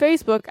Instagram or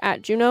Facebook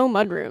at Juneau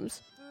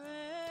Mudrooms.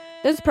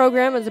 This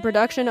program is a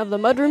production of the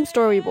Mudroom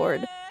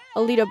Storyboard.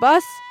 Alita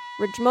Buss,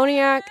 Rich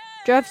Moniak,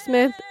 Jeff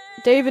Smith,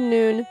 David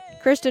Noon,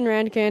 Kristen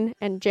Rankin,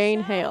 and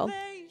Jane Hale.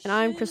 And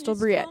I'm Crystal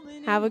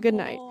Briette. Have a good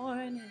night.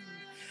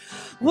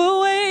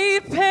 We'll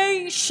wait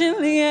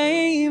patiently,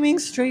 aiming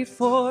straight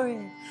for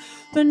it.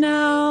 But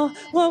now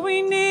what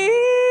we need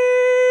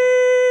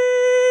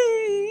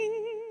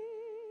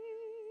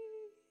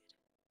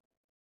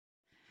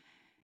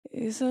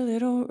is a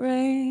little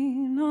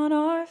rain on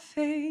our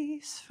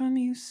face from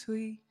you,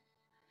 sweet,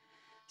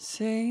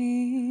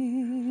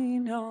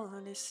 sane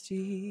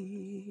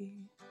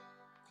honesty.